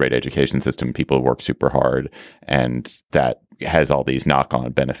builds a great education system. People work super hard, and that has all these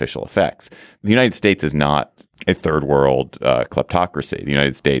knock-on beneficial effects. The United States is not a third world kleptocracy. The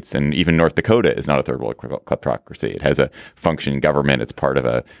United States and even North Dakota is not a third world kleptocracy. It has a functioning government. It's part of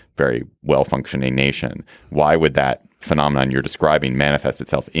a very well-functioning nation. Why would that phenomenon you're describing manifest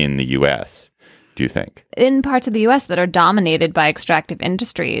itself in the U.S., do you think? In parts of the U.S. that are dominated by extractive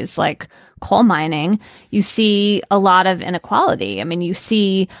industries like coal mining, you see a lot of inequality. I mean, you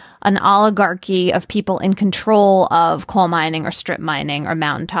see an oligarchy of people in control of coal mining or strip mining or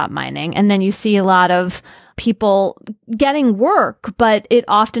mountaintop mining. And then you see a lot of people getting work, but it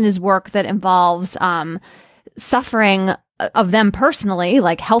often is work that involves suffering of them personally,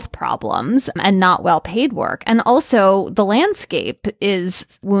 like health problems, and not well-paid work. And also the landscape is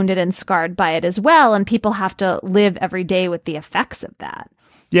wounded and scarred by it as well, and people have to live every day with the effects of that.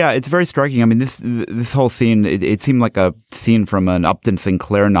 Yeah, it's very striking. I mean, this whole scene, it seemed like a scene from an Upton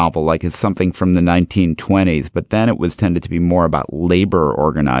Sinclair novel, like it's something from the 1920s, but then it was tended to be more about labor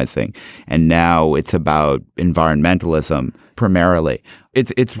organizing, and now it's about environmentalism primarily.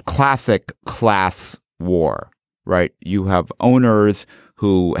 It's classic class war. Right? You have owners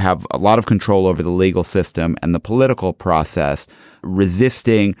who have a lot of control over the legal system and the political process,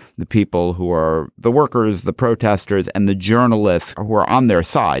 resisting the people who are the workers, the protesters, and the journalists who are on their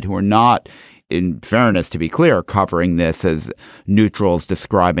side, who are not, in fairness, to be clear, covering this as neutrals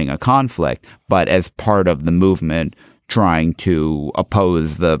describing a conflict, but as part of the movement trying to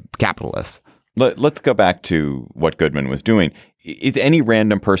oppose the capitalists. Let's go back to what Goodman was doing. Is any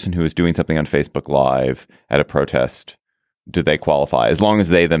random person who is doing something on Facebook Live at a protest, do they qualify? As long as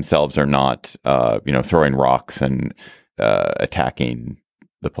they themselves are not, throwing rocks and attacking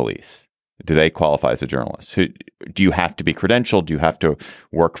the police, do they qualify as a journalist? Do you have to be credentialed? Do you have to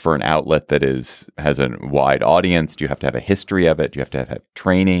work for an outlet that has a wide audience? Do you have to have a history of it? Do you have to have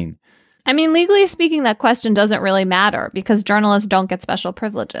training? I mean, legally speaking, that question doesn't really matter because journalists don't get special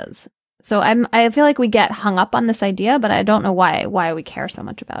privileges. So I feel like we get hung up on this idea, but I don't know why we care so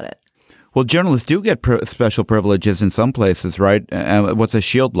much about it. Well, journalists do get special privileges in some places, right? What's a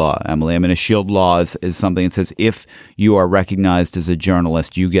shield law, Emily? I mean, a shield law is something that says if you are recognized as a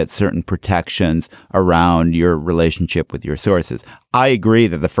journalist, you get certain protections around your relationship with your sources. I agree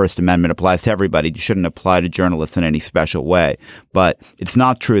that the First Amendment applies to everybody. It shouldn't apply to journalists in any special way. But it's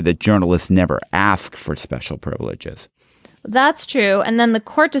not true that journalists never ask for special privileges. That's true. And then the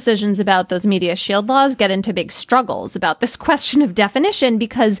court decisions about those media shield laws get into big struggles about this question of definition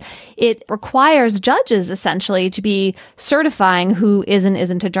because it requires judges essentially to be certifying who is and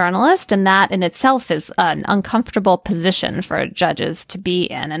isn't a journalist. And that in itself is an uncomfortable position for judges to be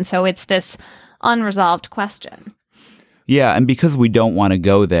in. And so it's this unresolved question. Yeah. And because we don't want to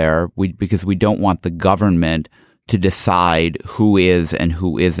go there, because we don't want the government to decide who is and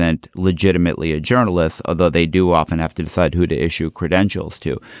who isn't legitimately a journalist, although they do often have to decide who to issue credentials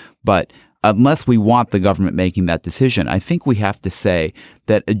to. But unless we want the government making that decision, I think we have to say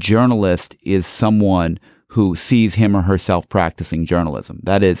that a journalist is someone who sees him or herself practicing journalism.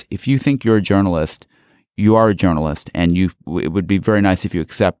 That is, if you think you're a journalist, you are a journalist, and it would be very nice if you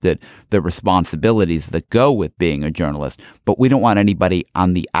accepted the responsibilities that go with being a journalist. But we don't want anybody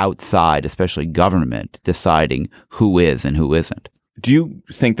on the outside, especially government, deciding who is and who isn't. Do you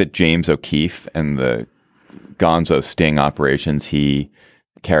think that James O'Keefe and the Gonzo sting operations he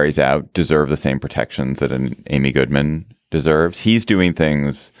carries out deserve the same protections that an Amy Goodman deserves? He's doing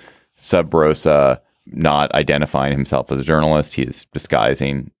things sub rosa, not identifying himself as a journalist. He is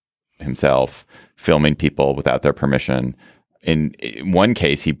disguising himself, filming people without their permission. In one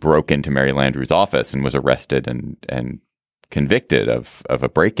case, he broke into Mary Landrieu's office and was arrested and convicted of a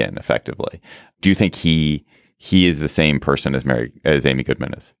break-in, effectively. Do you think he is the same person as Amy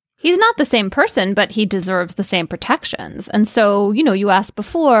Goodman is? He's not the same person, but he deserves the same protections. And so, you asked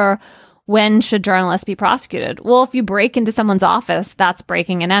before, when should journalists be prosecuted? Well, if you break into someone's office, that's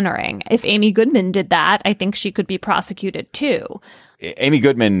breaking and entering. If Amy Goodman did that, I think she could be prosecuted too. Amy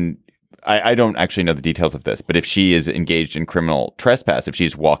Goodman, I don't actually know the details of this, but if she is engaged in criminal trespass, if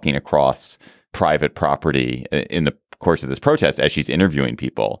she's walking across private property in the course of this protest as she's interviewing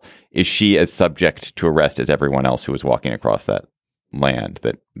people, is she as subject to arrest as everyone else who is walking across that land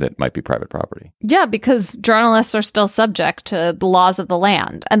that might be private property? Yeah, because journalists are still subject to the laws of the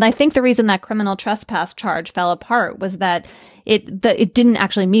land. And I think the reason that criminal trespass charge fell apart was that it didn't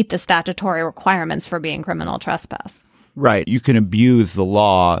actually meet the statutory requirements for being criminal trespass. Right. You can abuse the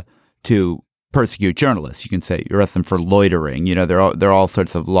law to persecute journalists. You can say you arrest them for loitering. There are all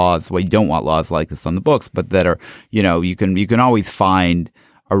sorts of laws. Well, you don't want laws like this on the books, but that are, you can always find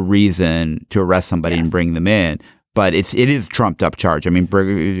a reason to arrest somebody and bring them in. But it is trumped up charge. I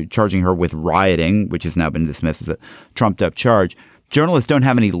mean, charging her with rioting, which has now been dismissed as a trumped up charge. Journalists don't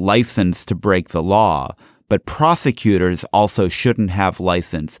have any license to break the law, but prosecutors also shouldn't have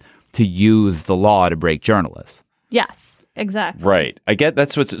license to use the law to break journalists. Yes, exactly. Right. I get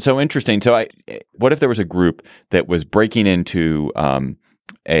that's what's so interesting. So what if there was a group that was breaking into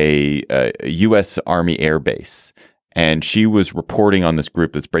a U.S. Army air base, and she was reporting on this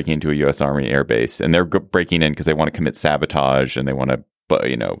group that's breaking into a U.S. Army air base, and they're breaking in because they want to commit sabotage and they want to,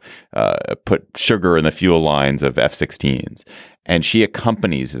 put sugar in the fuel lines of F-16s, and she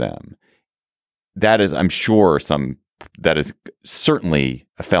accompanies them. That is, I'm sure, that is certainly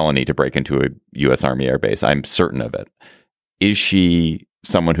a felony to break into a U.S. Army air base. I'm certain of it. Is she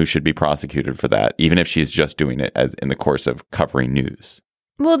someone who should be prosecuted for that, even if she's just doing it as in the course of covering news?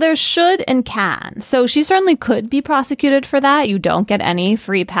 Well, there should and can. So she certainly could be prosecuted for that. You don't get any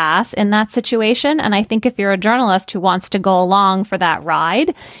free pass in that situation. And I think if you're a journalist who wants to go along for that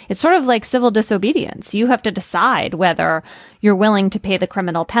ride, it's sort of like civil disobedience. You have to decide whether you're willing to pay the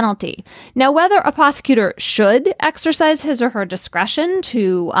criminal penalty. Now, whether a prosecutor should exercise his or her discretion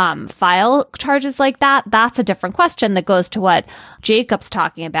to file charges like that, that's a different question that goes to what Jacob's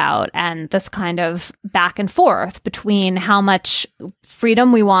talking about and this kind of back and forth between how much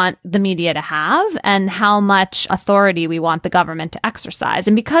freedom we want the media to have and how much authority we want the government to exercise.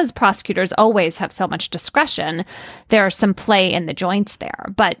 And because prosecutors always have so much discretion, there's some play in the joints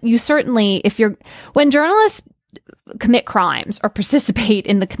there. But you certainly, when journalists commit crimes or participate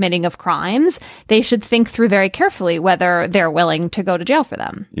in the committing of crimes, they should think through very carefully whether they're willing to go to jail for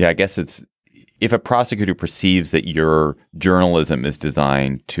them. Yeah, I guess it's, if a prosecutor perceives that your journalism is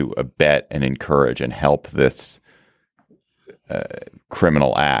designed to abet and encourage and help this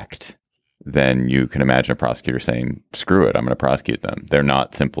criminal act, then you can imagine a prosecutor saying, screw it, I'm going to prosecute them. They're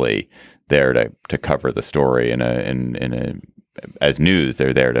not simply there to cover the story as news.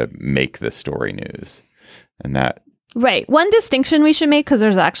 They're there to make the story news. And that. Right. One distinction we should make, because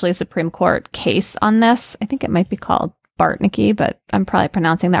there's actually a Supreme Court case on this. I think it might be called Bartnicki, but I'm probably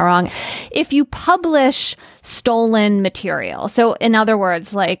pronouncing that wrong. If you publish stolen material, so in other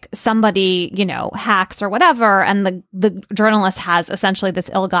words, like somebody, hacks or whatever, and the journalist has essentially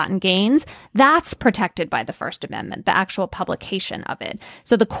this ill-gotten gains, that's protected by the First Amendment, the actual publication of it.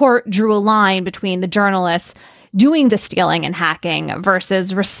 So the court drew a line between the journalists doing the stealing and hacking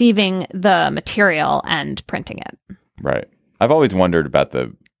versus receiving the material and printing it. Right. I've always wondered about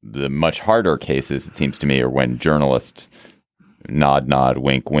the much harder cases, it seems to me, are when journalists nod,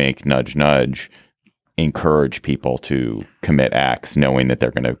 wink, wink, nudge, nudge, encourage people to commit acts knowing that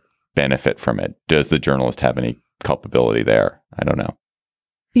they're going to benefit from it. Does the journalist have any culpability there? I don't know.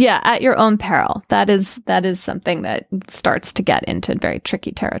 Yeah, at your own peril. That is something that starts to get into very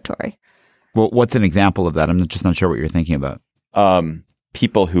tricky territory. Well, what's an example of that? I'm just not sure what you're thinking about.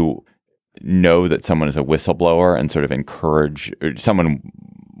 People who know that someone is a whistleblower and sort of encourage, or someone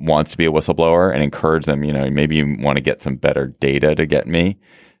wants to be a whistleblower and encourage them, maybe you want to get some better data to get me.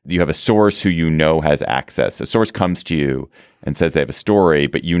 You have a source who has access. A source comes to you and says they have a story,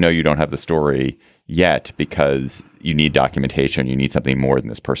 but you don't have the story yet because you need documentation. You need something more than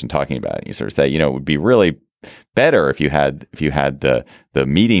this person talking about it. And you sort of say, it would be really better if you had the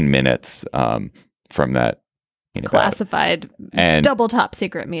meeting minutes from that classified and double top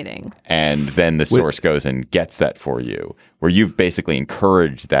secret meeting. And then the source goes and gets that for you, where you've basically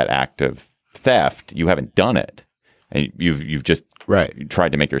encouraged that act of theft. You haven't done it, and you've just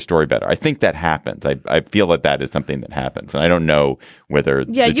tried to make your story better. I think that happens. I feel that is something that happens, and I don't know whether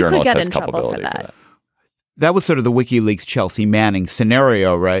the journalist has culpability for that. That was sort of the WikiLeaks Chelsea Manning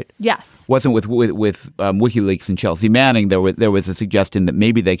scenario, right? Yes. Wasn't with WikiLeaks and Chelsea Manning. There was a suggestion that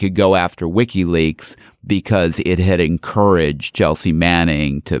maybe they could go after WikiLeaks because it had encouraged Chelsea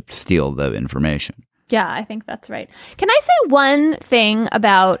Manning to steal the information. Yeah, I think that's right. Can I say one thing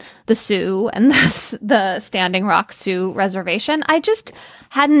about the Sioux and the Standing Rock Sioux Reservation? I just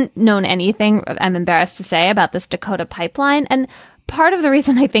hadn't known anything, I'm embarrassed to say, about this Dakota pipeline. And part of the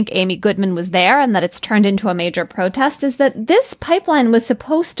reason I think Amy Goodman was there and that it's turned into a major protest is that this pipeline was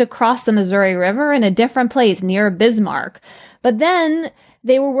supposed to cross the Missouri River in a different place near Bismarck. But then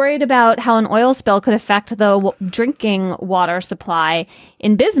they were worried about how an oil spill could affect the drinking water supply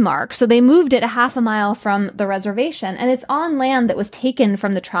in Bismarck. So they moved it a half a mile from the reservation. And it's on land that was taken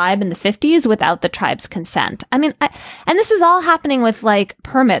from the tribe in the 50s without the tribe's consent. I mean, and this is all happening with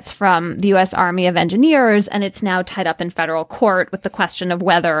permits from the U.S. Army of Engineers. And it's now tied up in federal court with the question of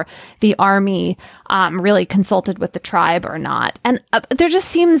whether the Army really consulted with the tribe or not. And there just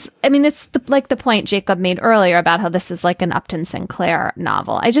seems, it's the point Jacob made earlier about how this is like an Upton Sinclair novel.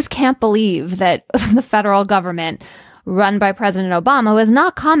 I just can't believe that the federal government run by President Obama, who has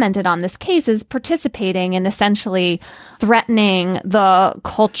not commented on this case, is participating in essentially threatening the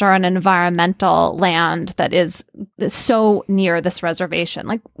culture and environmental land that is so near this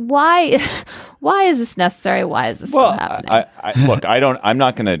reservation. Why is this necessary? Why is this still happening? Look, I'm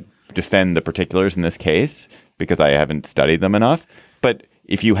not going to defend the particulars in this case because I haven't studied them enough. But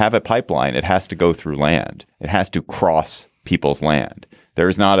if you have a pipeline, it has to go through land. It has to cross people's land.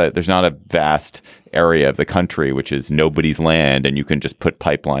 There's not a vast area of the country which is nobody's land and you can just put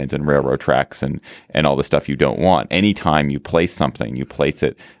pipelines and railroad tracks and all the stuff you don't want. Anytime you place something, you place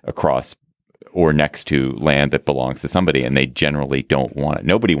it across or next to land that belongs to somebody, and they generally don't want it.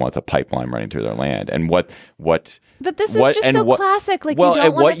 Nobody wants a pipeline running through their land. And what? But this is just so classic. You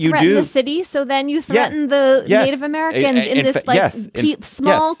don't want to threaten the city, so then you threaten the Native Americans in this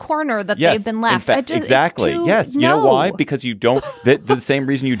small corner that they've been left. Exactly. Yes. You know why? Because you don't. The same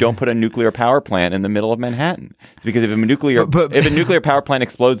reason you don't put a nuclear power plant in the middle of Manhattan. It's because if a nuclear power plant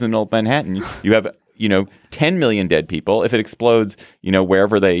explodes in the middle of Manhattan, you have 10 million dead people. If it explodes,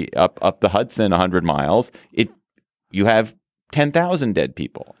 wherever they up the Hudson 100 miles, you have 10,000 dead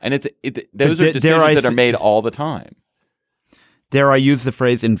people. And those are decisions that are made all the time. Dare I use the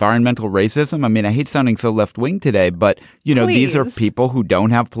phrase environmental racism? I hate sounding so left-wing today, but, these are people who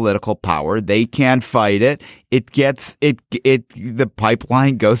don't have political power. They can't fight it. The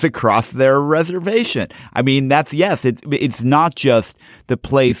pipeline goes across their reservation. It's not just the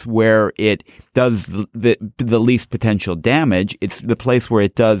place where it does the least potential damage. It's the place where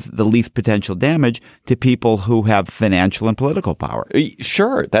it does the least potential damage to people who have financial and political power.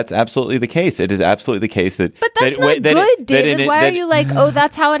 Sure. That's absolutely the case. It is absolutely the case that. But that's not good, David. Why are you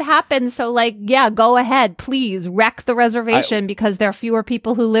that's how it happens? So go ahead, please wreck the reservation because there are fewer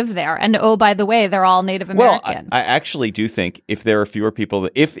people who live there. And by the way, they're all Native American. I actually do think if there are fewer people,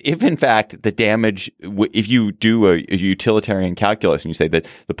 if in fact the damage, if you do a utilitarian calculus and you say that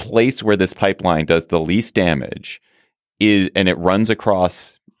the place where this pipeline does the least damage and it runs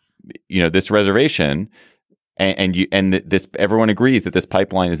across, this reservation, and everyone agrees that this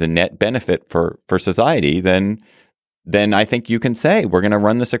pipeline is a net benefit for society, then I think you can say we're going to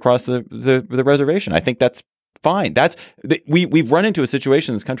run this across the reservation. I think that's fine. We've run into a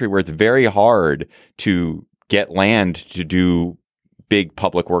situation in this country where it's very hard to get land to do big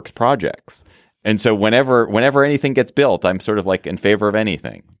public works projects. And so whenever anything gets built, I'm sort of in favor of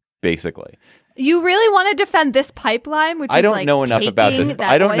anything, basically. You really want to defend this pipeline, which I don't know enough about this.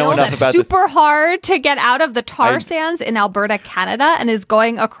 I don't know enough about this. Super hard to get out of the tar sands in Alberta, Canada, and is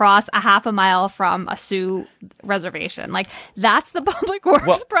going across a half a mile from a Sioux reservation. Like, that's the public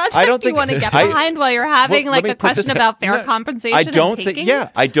works project I don't think you want to get behind while you're having let me a put this question about fair compensation. I don't and think. takings? Yeah,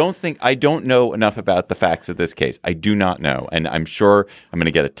 I don't know enough about the facts of this case. I do not know, and I'm sure I'm going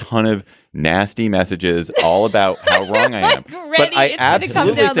to get a ton of nasty messages all about how wrong I am. But I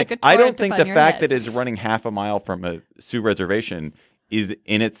absolutely think I don't think the fact that it's running half a mile from a Sioux reservation is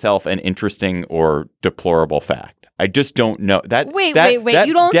in itself an interesting or deplorable fact. I just don't know that. Wait.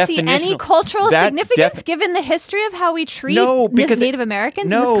 You don't see any cultural significance given the history of how we treat Native Americans in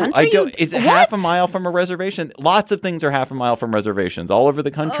this country? No, I don't. It's half a mile from a reservation. Lots of things are half a mile from reservations all over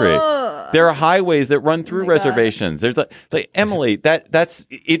the country. There are highways that run through reservations. God. There's like Emily. That's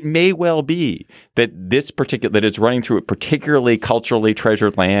it. May well be that that it's running through a particularly culturally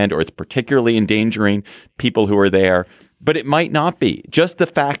treasured land, or it's particularly endangering people who are there. But it might not be. Just the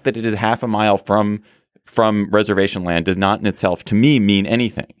fact that it is half a mile from reservation land does not in itself, to me, mean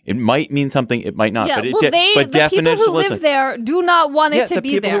anything. It might mean something. It might not. Yeah, but the people who live there do not want it to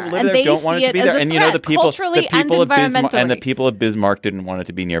be there, and they don't want it to be there. And the people of Bismarck didn't want it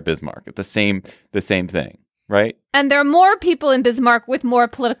to be near Bismarck. The same thing, right? And there are more people in Bismarck with more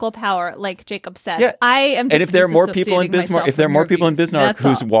political power, like Jacob said. Yeah. I am. Just and if there are more people in Bismarck,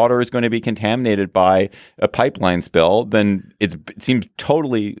 whose water is going to be contaminated by a pipeline spill, then it seems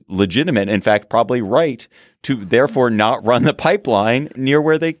totally legitimate. In fact, probably right to therefore not run the pipeline near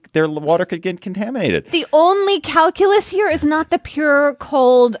where their water could get contaminated. The only calculus here is not the pure,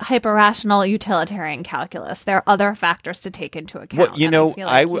 cold, hyper-rational utilitarian calculus. There are other factors to take into account. Well,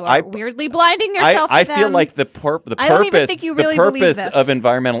 I are weirdly blinding yourself. I feel like the purpose of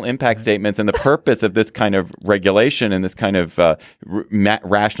environmental impact statements and the purpose of this kind of regulation and this kind of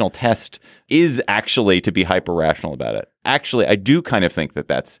rational test is actually to be hyper-rational about it. Actually, I do kind of think that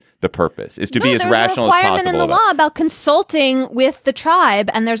that's the purpose, is to be as rational as possible. There's a requirement in the law about consulting with the tribe,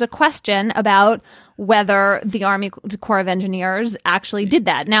 and there's a question about whether the Army Corps of Engineers actually did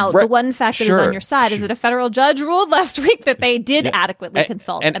that. Now, the one fact that is on your side is that a federal judge ruled last week that they did adequately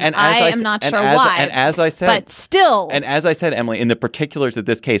consult, and I am not sure why. And as I said, but still, and as I said, Emily, in the particulars of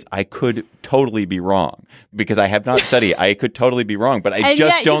this case, I could totally be wrong because I have not studied. I could totally be wrong, but I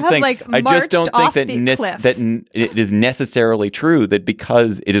just don't think that it is necessarily true that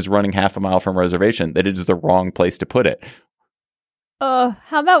because it is running half a mile from a reservation, that it is the wrong place to put it.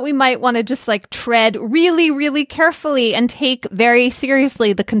 How about we might want to just tread really, really carefully and take very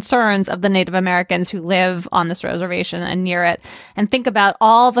seriously the concerns of the Native Americans who live on this reservation and near it, and think about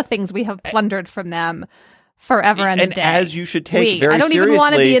all the things we have plundered from them forever and a day. And as you should take very seriously, I don't even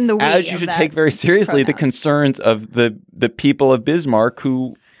want to be in the way as you should take very seriously the concerns of the people of Bismarck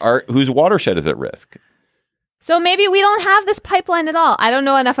whose watershed is at risk. So maybe we don't have this pipeline at all. I don't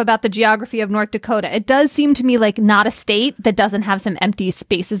know enough about the geography of North Dakota. It does seem to me like not a state that doesn't have some empty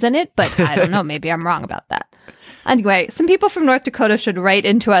spaces in it, but I don't know. Maybe I'm wrong about that. Anyway, some people from North Dakota should write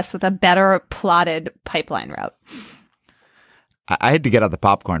into us with a better plotted pipeline route. I had to get out the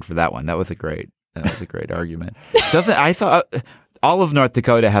popcorn for that one. That was a great argument. I thought all of North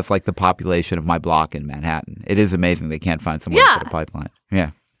Dakota has the population of my block in Manhattan. It is amazing they can't find somewhere to put a pipeline. Yeah.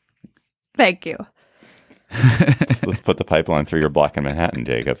 Thank you. Let's put the pipeline through your block in Manhattan,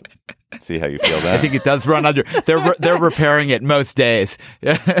 Jacob. See how you feel then. I think it does run under. They're repairing it most days.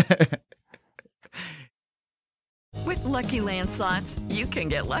 With Lucky Land Slots, you can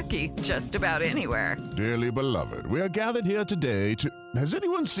get lucky just about anywhere. Dearly beloved, we are gathered here today to... Has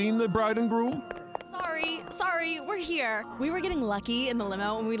anyone seen the bride and groom? Sorry, we're here. We were getting lucky in the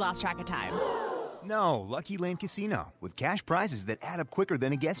limo and we lost track of time. No, Lucky Land Casino, with cash prizes that add up quicker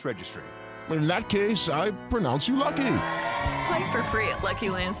than a guest registry. In that case, I pronounce you lucky. Play for free at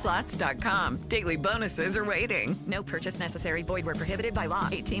LuckyLandSlots.com. Daily bonuses are waiting. No purchase necessary. Void where prohibited by law.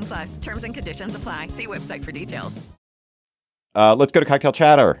 18+. Terms and conditions apply. See website for details. Let's go to Cocktail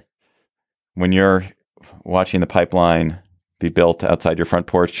Chatter. When you're watching the pipeline be built outside your front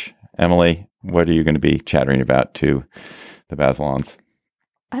porch, Emily, what are you going to be chattering about to the Bazelons?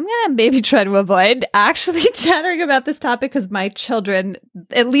 I'm going to maybe try to avoid actually chattering about this topic because my children,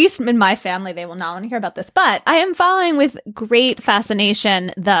 at least in my family, they will not want to hear about this. But I am following with great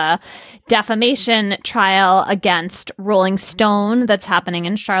fascination the defamation trial against Rolling Stone that's happening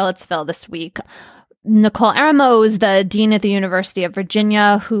in Charlottesville this week. Nicole Aramo is the dean at the University of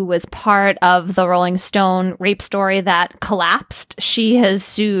Virginia who was part of the Rolling Stone rape story that collapsed. She has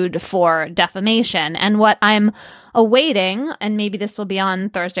sued for defamation. And what I'm awaiting, and maybe this will be on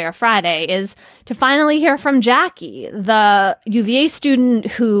Thursday or Friday, is to finally hear from Jackie, the UVA student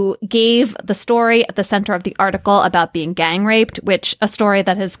who gave the story at the center of the article about being gang raped, which a story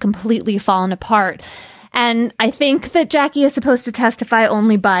that has completely fallen apart. And I think that Jackie is supposed to testify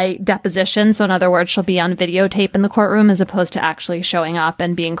only by deposition. So in other words, she'll be on videotape in the courtroom as opposed to actually showing up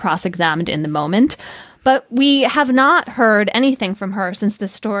and being cross-examined in the moment. But we have not heard anything from her since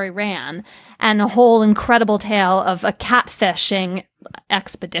this story ran, and a whole incredible tale of a catfishing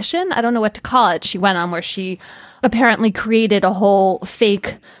expedition. I don't know what to call it. She went on where she apparently created a whole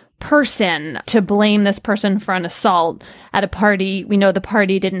fake person to blame this person for an assault at a party. We know the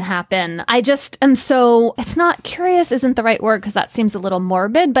party didn't happen. I just am so, it's not curious isn't the right word because that seems a little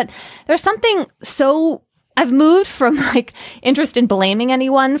morbid, but there's something so, I've moved from like interest in blaming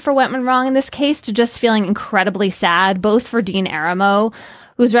anyone for what went wrong in this case to just feeling incredibly sad, both for Dean Aramo,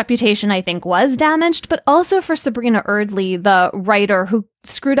 whose reputation I think was damaged, but also for Sabrina Erdely, the writer who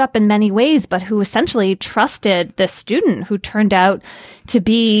screwed up in many ways, but who essentially trusted this student who turned out to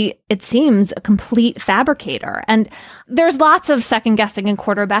be, it seems, a complete fabricator. And there's lots of second guessing and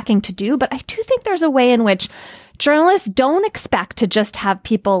quarterbacking to do, but I do think there's a way in which journalists don't expect to just have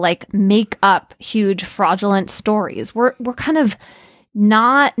people like make up huge fraudulent stories. We're kind of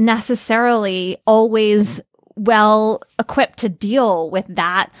not necessarily always well equipped to deal with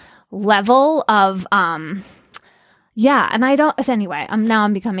that level of and I don't anyway,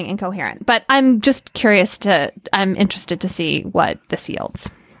 I'm becoming incoherent, but I'm interested to see what this yields.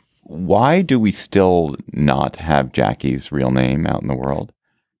 Why do we still not have Jackie's real name out in the world?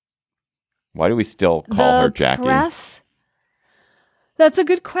 Why do we still call her Jackie? Press? That's a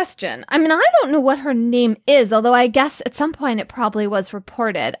good question. I mean, I don't know what her name is, although I guess at some point it probably was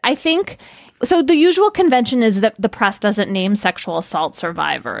reported. I think, so the usual convention is that the press doesn't name sexual assault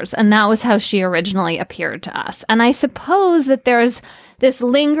survivors, and that was how she originally appeared to us. And I suppose that there's this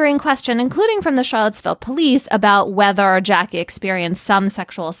lingering question, including from the Charlottesville police, about whether Jackie experienced some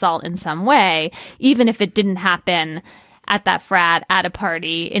sexual assault in some way, even if it didn't happen at that frat, at a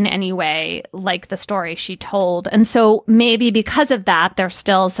party, in any way like the story she told. And so maybe because of that, there's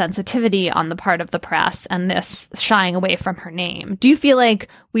still sensitivity on the part of the press and this shying away from her name. Do you feel like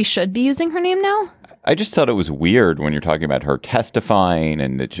we should be using her name now? I just thought it was weird when you're talking about her testifying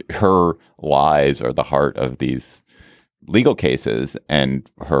and that her lies are the heart of these legal cases and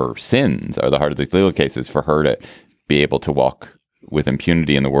her sins are the heart of these legal cases, for her to be able to walk with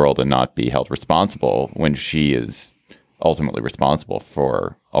impunity in the world and not be held responsible when she is ultimately responsible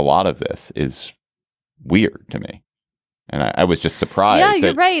for a lot of this is weird to me. And I was just surprised. Yeah,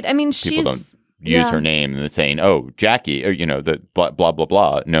 you're right. I mean, people don't use her name and saying, oh, Jackie, or, the blah, blah, blah,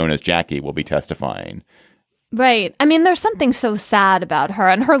 blah, known as Jackie will be testifying. Right. I mean, there's something so sad about her,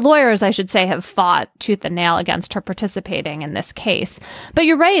 and her lawyers, I should say, have fought tooth and nail against her participating in this case. But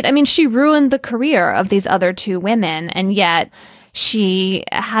you're right. I mean, she ruined the career of these other two women, and yet she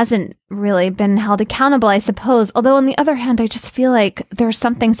hasn't really been held accountable, I suppose. Although on the other hand, I just feel like there's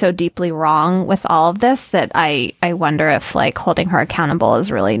something so deeply wrong with all of this that I wonder if like holding her accountable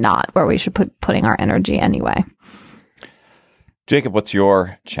is really not where we should putting our energy anyway. Jacob, what's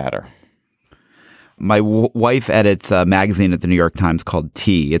your chatter? My wife edits a magazine at the New York Times called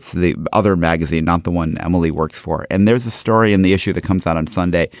T. It's the other magazine, not the one Emily works for. And there's a story in the issue that comes out on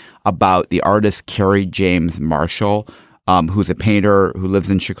Sunday about the artist Kerry James Marshall, who's a painter who lives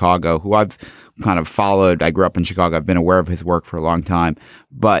in Chicago, who I've kind of followed. I grew up in Chicago. I've been aware of his work for a long time.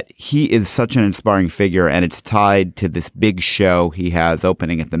 But he is such an inspiring figure, and it's tied to this big show he has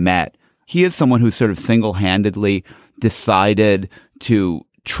opening at the Met. He is someone who sort of single-handedly decided to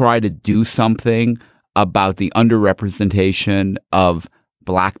try to do something about the underrepresentation of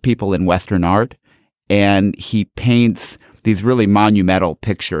Black people in Western art. And he paints these really monumental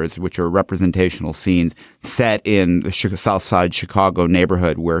pictures, which are representational scenes set in the South Side Chicago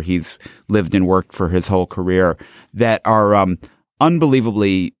neighborhood where he's lived and worked for his whole career, that are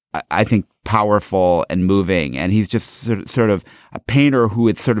unbelievably, I think, powerful and moving. And he's just sort of a painter who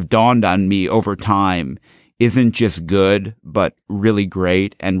it's sort of dawned on me over time isn't just good, but really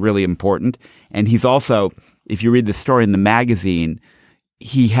great and really important. And he's also, if you read the story in the magazine,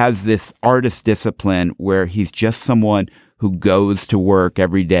 he has this artist discipline where he's just someone who goes to work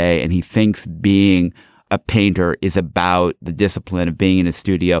every day and he thinks being a painter is about the discipline of being in a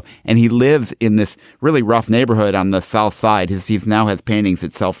studio. And he lives in this really rough neighborhood on the South Side. He now has paintings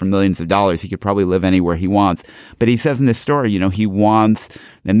that sell for millions of dollars. He could probably live anywhere he wants. But he says in this story, he wants,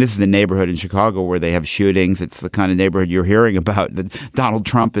 and this is a neighborhood in Chicago where they have shootings. It's the kind of neighborhood you're hearing about that Donald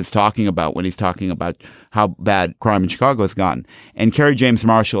Trump is talking about when he's talking about how bad crime in Chicago has gotten. And Kerry James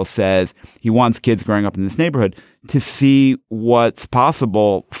Marshall says he wants kids growing up in this neighborhood to see what's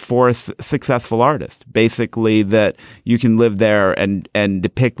possible for a successful artist. Basically, that you can live there and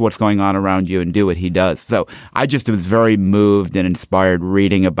depict what's going on around you and do what he does. So I just was very moved and inspired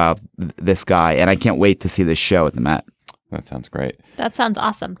reading about this guy, and I can't wait to see this show at the Met. That sounds great. That sounds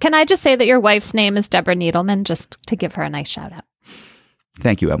awesome. Can I just say that your wife's name is Deborah Needleman, just to give her a nice shout out?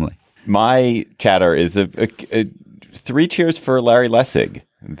 Thank you, Emily. My chatter is a 3 cheers for Larry Lessig,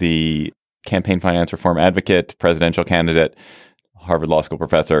 the campaign finance reform advocate, presidential candidate, Harvard Law School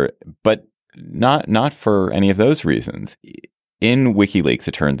professor, but not for any of those reasons. In WikiLeaks,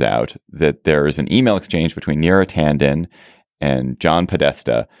 it turns out that there is an email exchange between Neera Tanden and John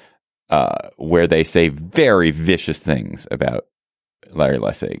Podesta where they say very vicious things about Larry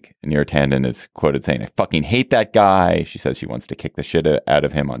Lessig. Neera Tanden is quoted saying, "I fucking hate that guy." She says she wants to kick the shit out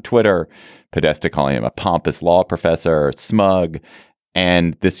of him on Twitter. Podesta calling him a pompous law professor, smug.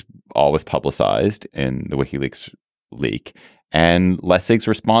 And this all was publicized in the WikiLeaks leak. And Lessig's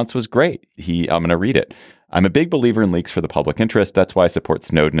response was great. I'm going to read it. "I'm a big believer in leaks for the public interest. That's why I support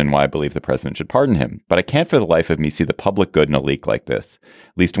Snowden and why I believe the president should pardon him. But I can't for the life of me see the public good in a leak like this,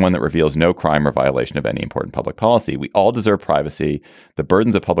 at least one that reveals no crime or violation of any important public policy. We all deserve privacy. The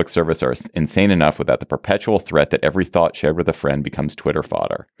burdens of public service are insane enough without the perpetual threat that every thought shared with a friend becomes Twitter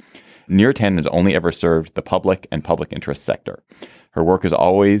fodder." Neera Tanden has only ever served the public and public interest sector. Her work has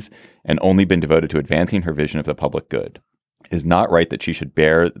always and only been devoted to advancing her vision of the public good. It is not right that she should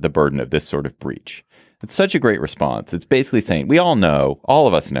bear the burden of this sort of breach. It's such a great response. It's basically saying we all know, all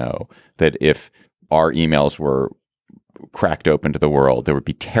of us know, that if our emails were cracked open to the world, there would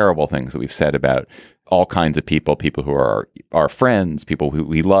be terrible things that we've said about all kinds of people who are our friends, people who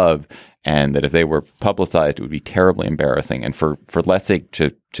we love, and that if they were publicized, it would be terribly embarrassing. And for Lessig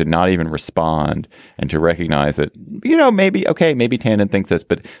to not even respond and to recognize that, maybe Tanden thinks this,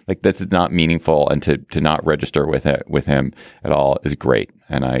 but like this is not meaningful, and to not register with him at all is great.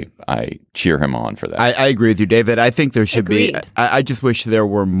 And I cheer him on for that. I agree with you, David. I think there should Agreed. be. I just wish there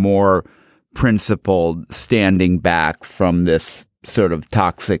were more principled standing back from this sort of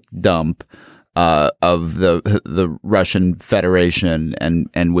toxic dump of the Russian Federation and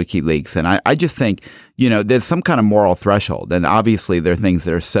WikiLeaks. And I just think, there's some kind of moral threshold. And obviously there are things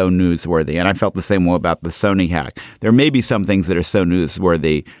that are so newsworthy. And I felt the same way about the Sony hack. There may be some things that are so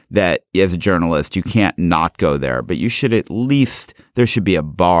newsworthy that as a journalist, you can't not go there. But you should there should be a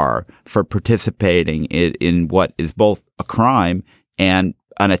bar for participating in what is both a crime and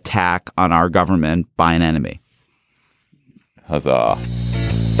an attack on our government by an enemy. Huzzah.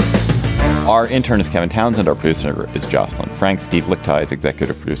 Our intern is Kevin Townsend. Our producer is Jocelyn Frank. Steve Lichtai is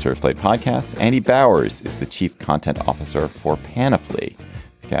executive producer of Slate Podcasts. Andy Bowers is the chief content officer for Panoply.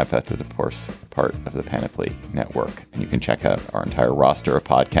 GabFest is, of course, part of the Panoply network. And you can check out our entire roster of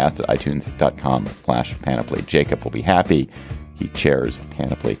podcasts at itunes.com/Panoply. Jacob will be happy. He chairs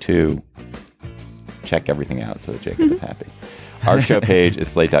Panoply too. Check everything out so that Jacob is happy. Our show page is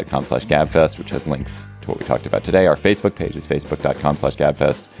slate.com/GabFest, which has links to what we talked about today. Our Facebook page is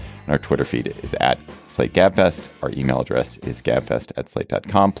facebook.com/GabFest. And our Twitter feed is @SlateGabFest. Our email address is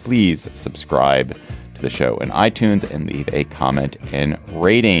gabfest@slate.com. Please subscribe to the show in iTunes and leave a comment and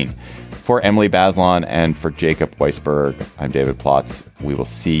rating. For Emily Bazelon and for Jacob Weisberg, I'm David Plotz. We will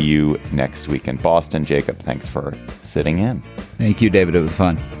see you next week in Boston. Jacob, thanks for sitting in. Thank you, David. It was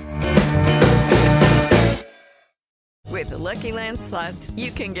fun. With the Lucky Land Slots, you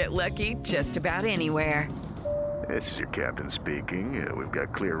can get lucky just about anywhere. This is your captain speaking. We've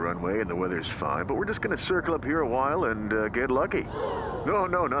got clear runway and the weather's fine, but we're just going to circle up here a while and get lucky. No,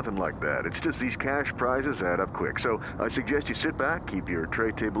 nothing like that. It's just these cash prizes add up quick. So I suggest you sit back, keep your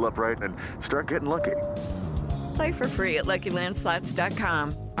tray table upright, and start getting lucky. Play for free at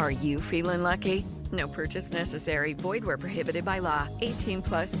LuckyLandSlots.com. Are you feeling lucky? No purchase necessary. Void where prohibited by law.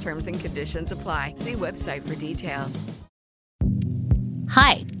 18+ terms and conditions apply. See website for details.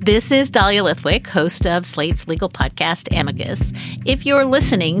 Hi, this is Dahlia Lithwick, host of Slate's legal podcast, Amicus. If you're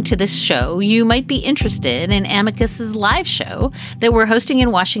listening to this show, you might be interested in Amicus's live show that we're hosting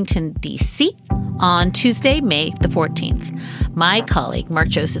in Washington, D.C. on Tuesday, May the 14th. My colleague, Mark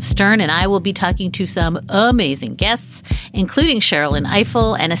Joseph Stern, and I will be talking to some amazing guests, including Sherrilyn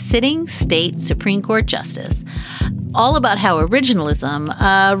Ifill and a sitting state Supreme Court justice, all about how originalism,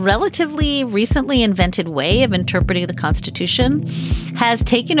 a relatively recently invented way of interpreting the Constitution, has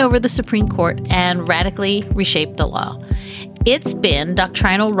taken over the Supreme Court and radically reshaped the law. It's been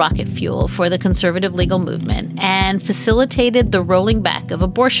doctrinal rocket fuel for the conservative legal movement and facilitated the rolling back of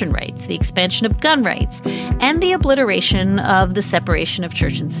abortion rights, the expansion of gun rights, and the obliteration of the separation of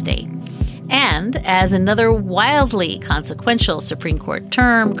church and state. And as another wildly consequential Supreme Court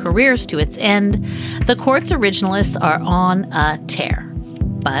term careers to its end, the court's originalists are on a tear.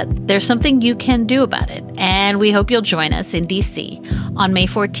 But there's something you can do about it, and we hope you'll join us in D.C. on May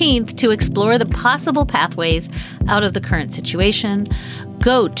 14th to explore the possible pathways out of the current situation.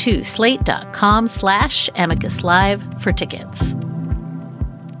 Go to slate.com/amicuslive for tickets.